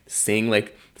 like, saying,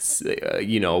 like,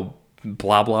 you know,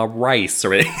 blah blah rice or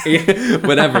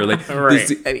whatever, like Right.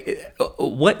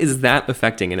 what is that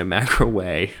affecting in a macro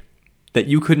way that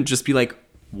you couldn't just be like,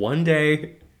 one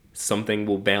day something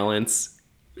will balance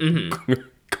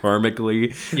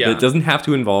karmically, Yeah. that doesn't have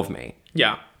to involve me,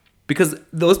 Yeah. because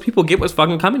those people get what's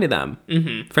fucking coming to them,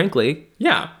 frankly.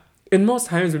 Yeah. And most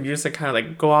times when you just like kind of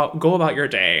like go about your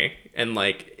day, and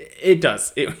like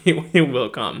it will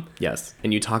come. Yes.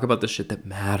 And you talk about the shit that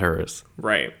matters,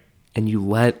 Right. and you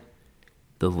let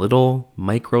the little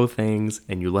micro things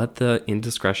and you let the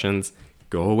indiscretions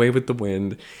go away with the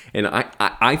wind. And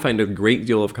I find a great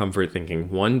deal of comfort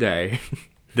thinking one day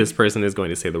this person is going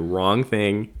to say the wrong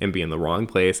thing and be in the wrong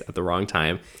place at the wrong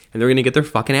time, and they're going to get their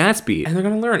fucking ass beat. And they're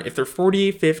going to learn. If they're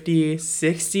 40, 50,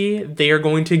 60, they are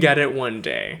going to get it one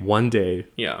day. One day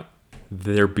Yeah.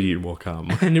 their beat will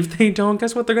come. And if they don't,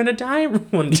 guess what? They're going to die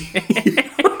one day.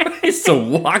 So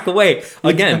walk away.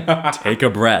 Again, take a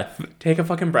breath. Take a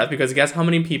fucking breath, because guess how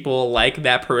many people like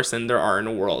that person there are in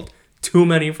the world? Too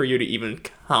many for you to even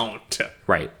count.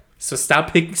 Right. So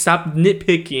stop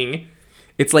nitpicking.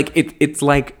 It's like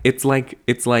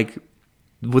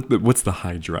what's the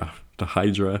Hydra? The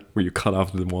Hydra where you cut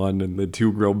off the one and the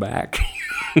two grow back.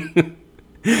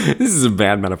 This is a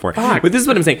bad metaphor. Fuck. But this is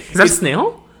what I'm saying. Is that a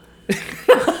snail?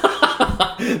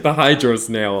 The hydro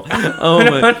snail. I Oh,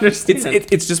 don't my. understand.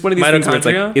 It's just one of these things where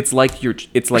Mitochondria?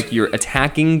 it's like you're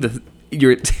attacking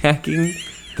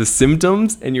the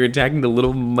symptoms, and you're attacking the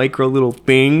little micro little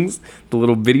things, the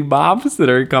little bitty bobs that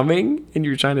are coming, and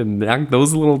you're trying to knock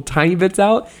those little tiny bits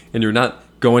out, and you're not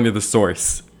going to the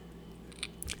source.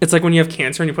 It's like when you have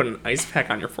cancer and you put an ice pack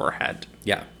on your forehead.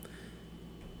 Yeah.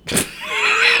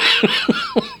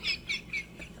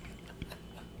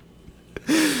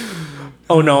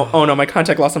 Oh no, my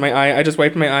contact lost in my eye. I just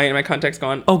wiped my eye and my contact's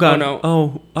gone. Oh god. Oh no.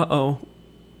 Oh. Uh-oh.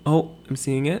 Oh, I'm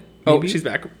seeing it. Oh, Maybe? she's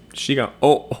back. She got.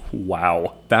 Oh,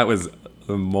 wow. That was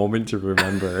a moment to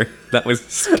remember. That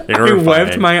was I terrifying.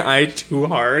 wiped my eye too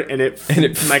hard and it And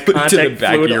it my flew to contact the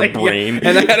back flew of your like, yeah, brain.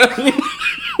 and I had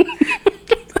a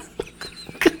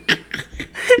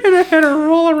I had a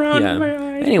roll around Yeah. in my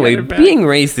eye. Anyway, Got it back. being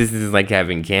racist is like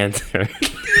having cancer.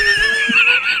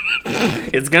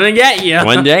 It's gonna get you.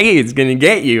 One day it's gonna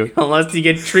get you. Unless you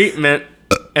get treatment.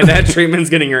 And that treatment's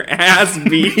getting your ass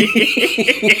beat.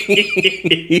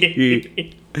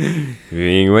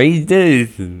 Being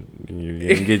racist, you're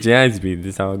gonna get your ass beat.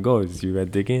 That's how it goes. You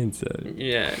got the cancer.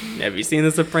 Yeah. Have you seen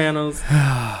The Sopranos?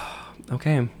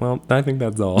 Okay, well, I think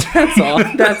that's all. That's all.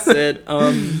 That's it.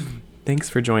 Thanks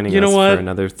for joining You know us what? for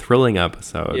another thrilling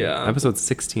episode. Yeah. Episode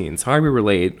 16. Sorry we were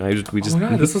late. We just Oh my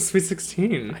god, this was Sweet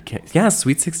 16. yeah,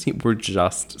 Sweet 16. We're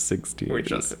just 16. We're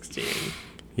just 16.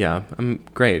 Yeah, I'm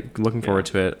great. Looking forward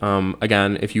to it.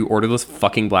 Again, if you order those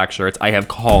fucking black shirts, I have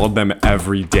called them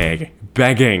every day,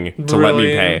 begging to let me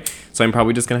Really? pay. So I'm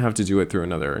probably just gonna have to do it through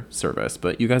another service.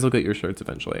 But you guys will get your shirts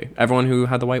eventually. Everyone who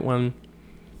had the white one,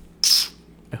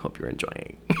 I hope you're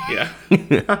enjoying. Yeah.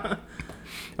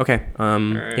 Okay.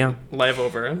 Alright. Yeah. Live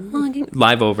over.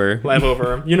 Live over. Live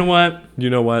over. You know what? You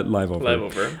know what? Live over. Live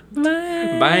over.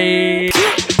 Bye.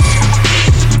 Bye.